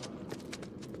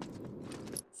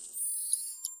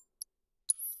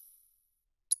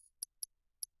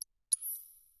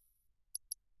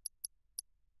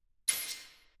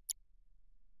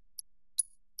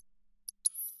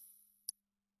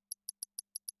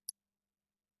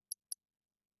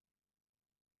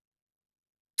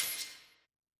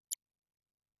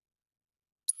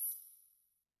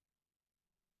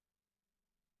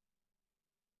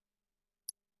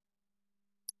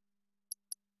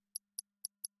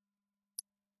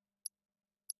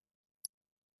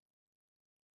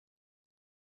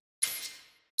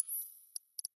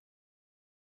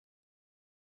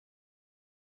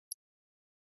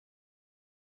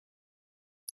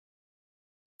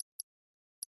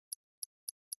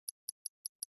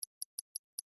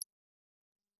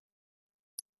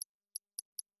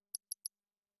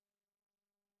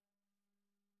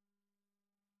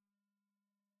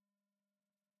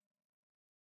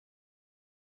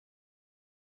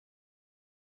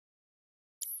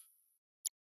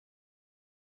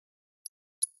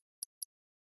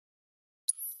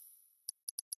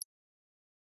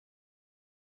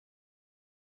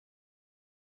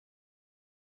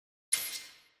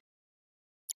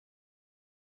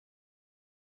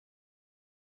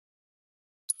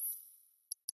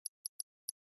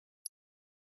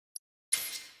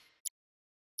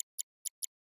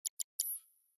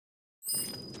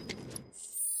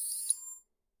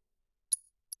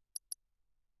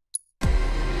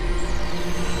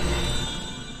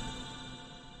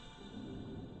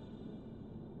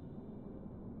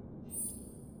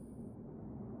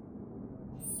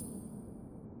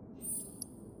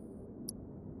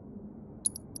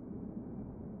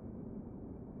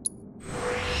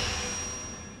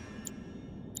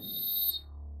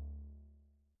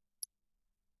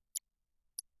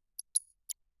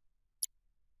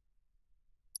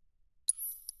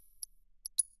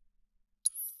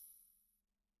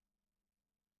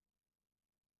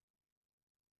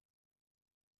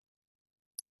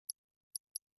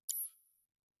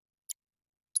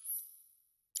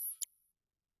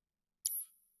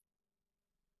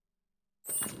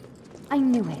 I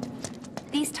knew it.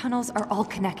 These tunnels are all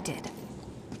connected.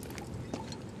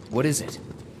 What is it?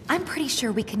 I'm pretty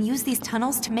sure we can use these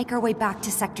tunnels to make our way back to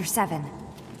Sector 7.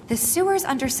 The sewers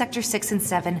under Sector 6 and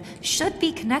 7 should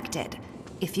be connected.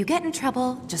 If you get in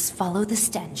trouble, just follow the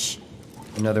stench.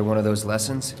 Another one of those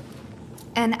lessons?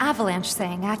 An avalanche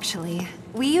thing, actually.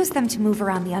 We use them to move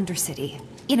around the Undercity,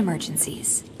 in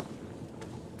emergencies.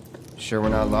 Sure we're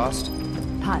not lost?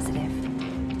 Positive.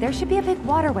 There should be a big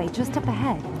waterway just up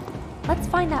ahead. Let's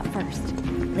find that first.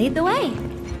 Lead the way.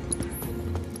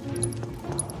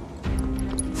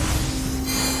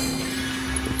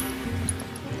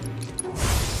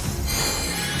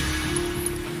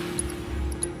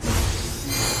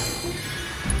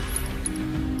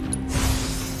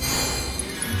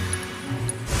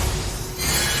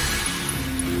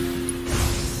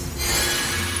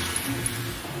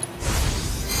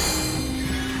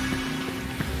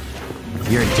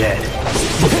 You're dead.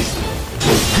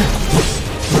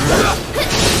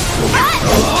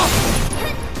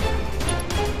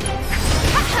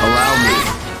 Allow me.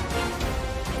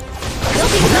 You'll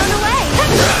be thrown away.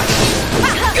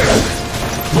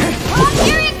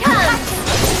 Here it comes.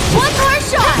 One more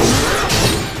shot.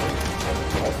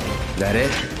 That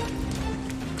it?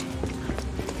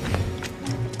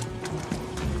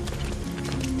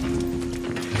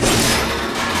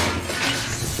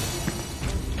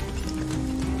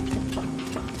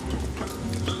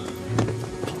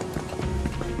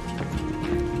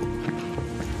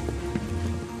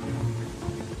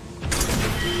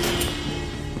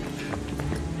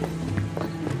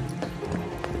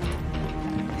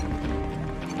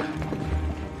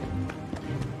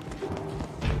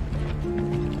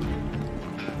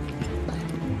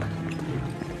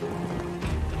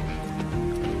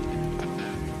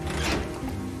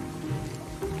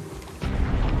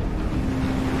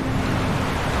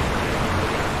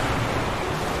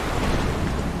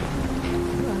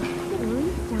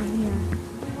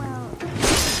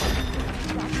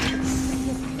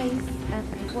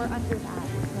 We're under that,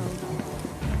 so...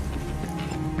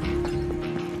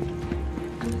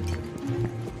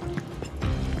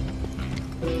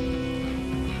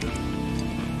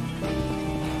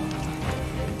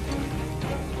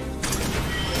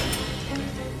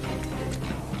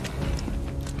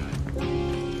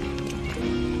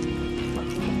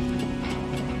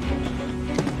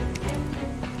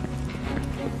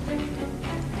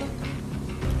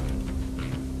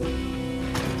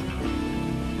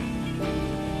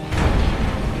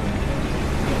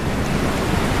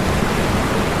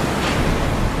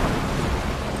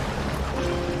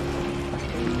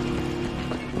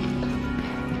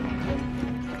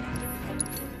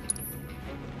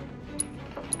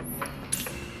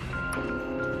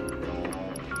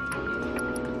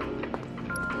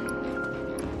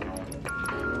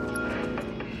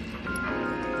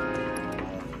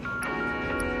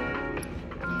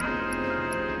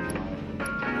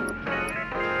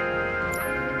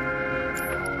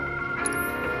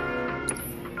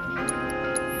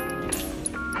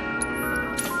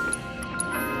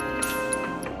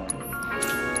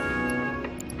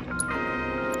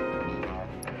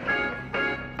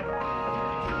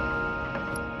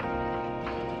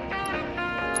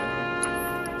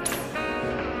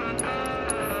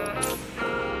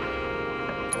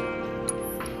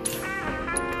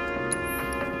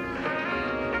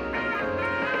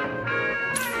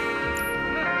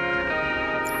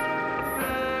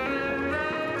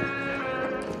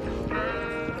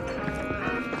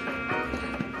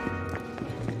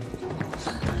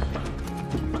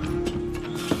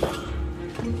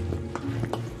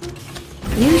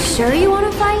 You sure you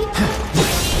want to fight?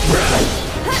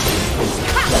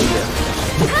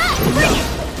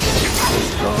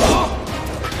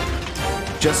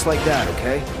 Just like that,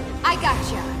 okay? I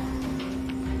gotcha.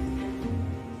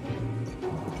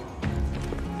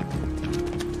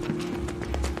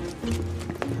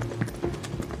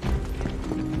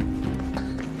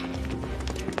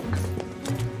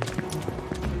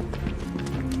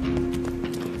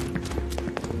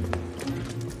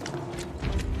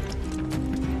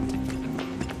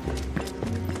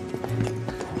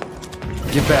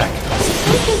 Get back.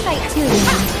 We can fight too.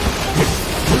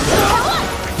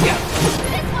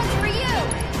 This one's for you.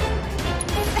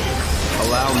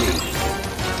 Allow me.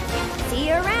 See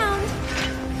you around.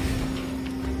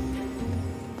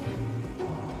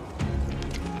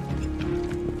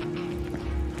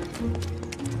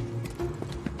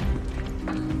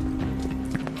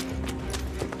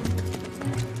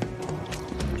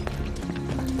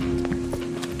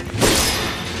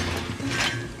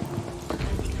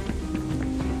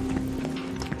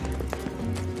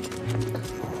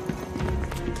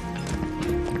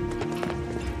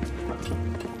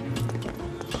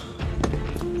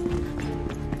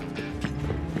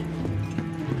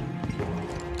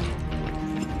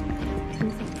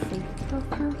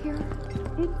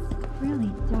 It's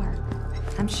really dark.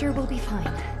 I'm sure we'll be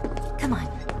fine. Come on.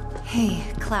 Hey,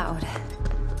 Cloud.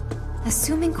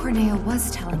 Assuming Corneo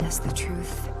was telling us the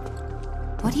truth,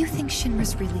 what do you think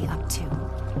Shinra's really up to?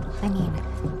 I mean,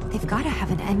 they've gotta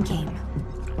have an endgame.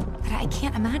 But I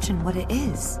can't imagine what it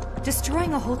is.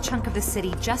 Destroying a whole chunk of the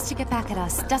city just to get back at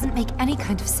us doesn't make any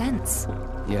kind of sense.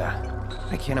 Yeah,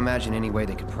 I can't imagine any way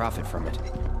they could profit from it.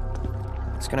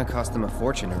 It's gonna cost them a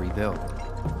fortune to rebuild.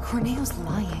 Corneo's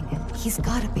lying. He's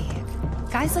gotta be.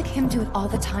 Guys like him do it all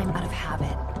the time out of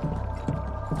habit.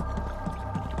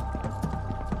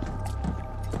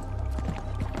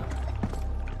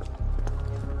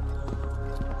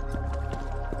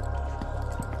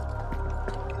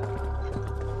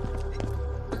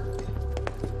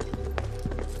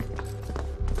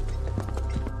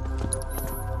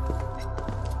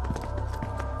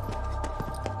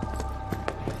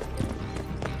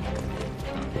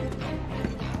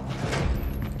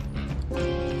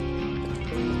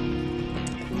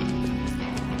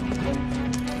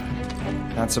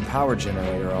 That's a power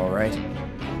generator, all right.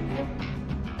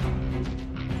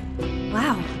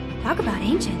 Wow, talk about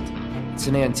ancient. It's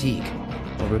an antique.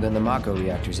 Older than the Mako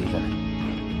reactors, even.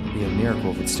 It'd be a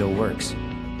miracle if it still works.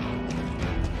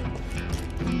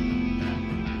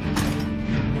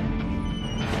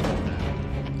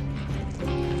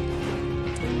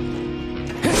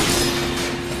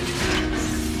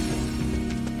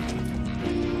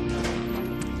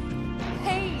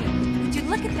 Hey, would you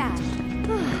look at that?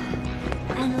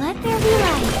 And let there be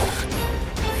light.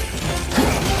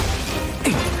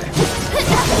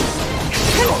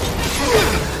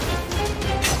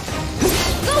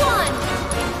 Go on!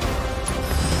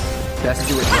 Best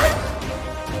do it quick.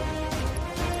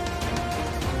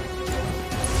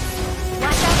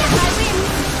 Watch out for my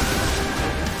wings!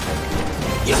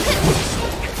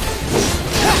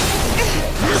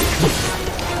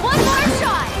 One more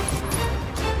shot!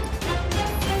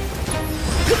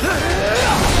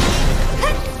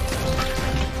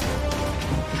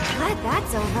 Glad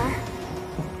that's over.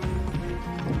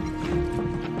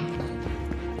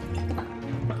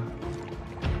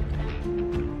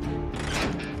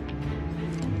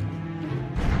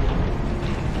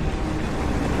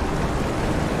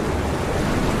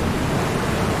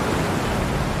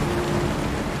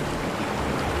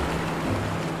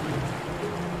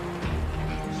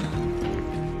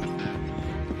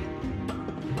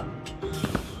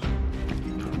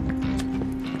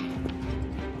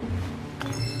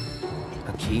 A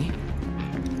key?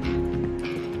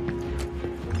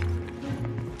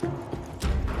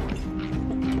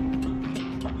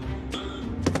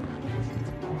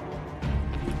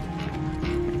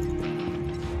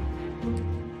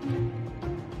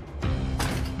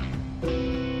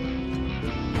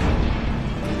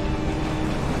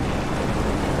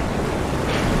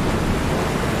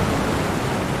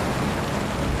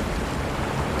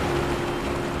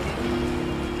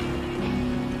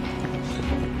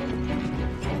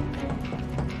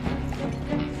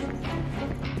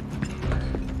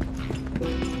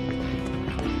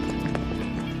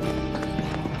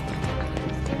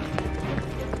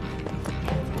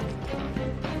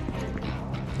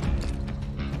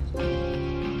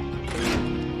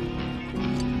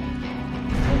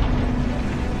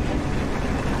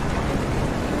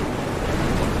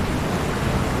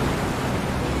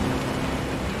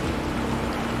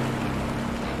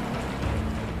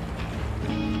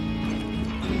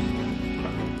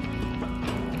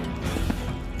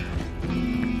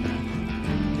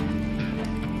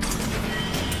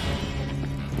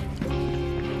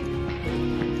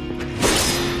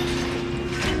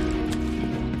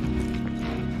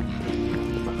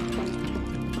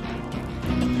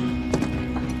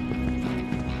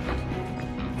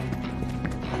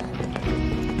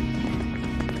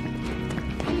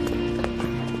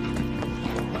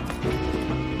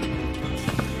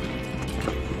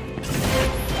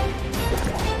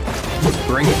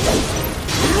 Bring it.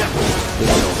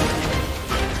 It's over.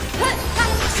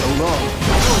 So long.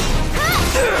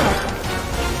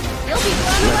 You'll be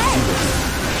blown away!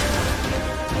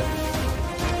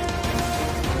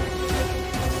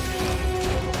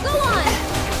 Go on!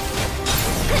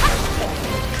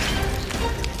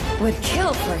 Would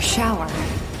kill for a shower.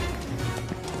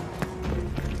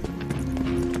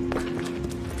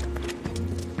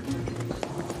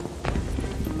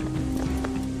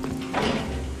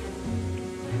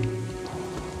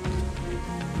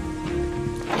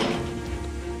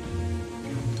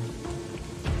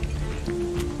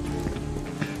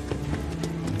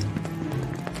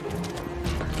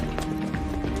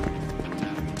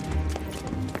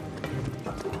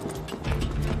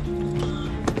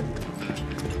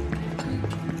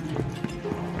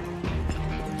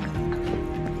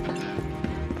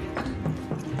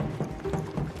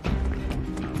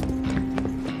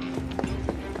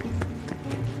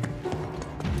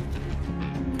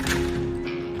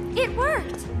 It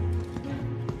worked!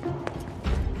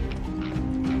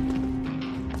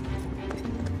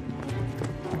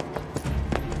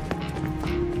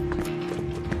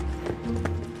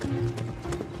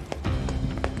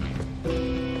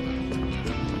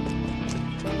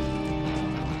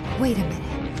 Wait a minute.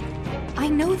 I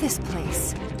know this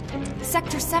place.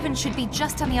 Sector 7 should be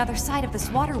just on the other side of this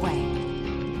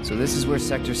waterway. So this is where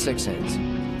Sector 6 ends.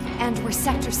 And where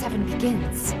Sector 7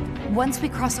 begins. Once we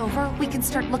cross over, we can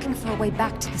start looking for a way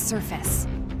back to the surface.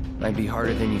 Might be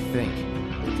harder than you think.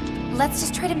 Let's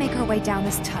just try to make our way down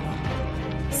this tunnel.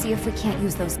 See if we can't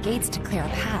use those gates to clear a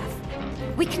path.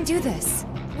 We can do this.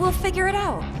 We'll figure it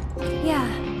out.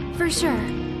 Yeah, for sure.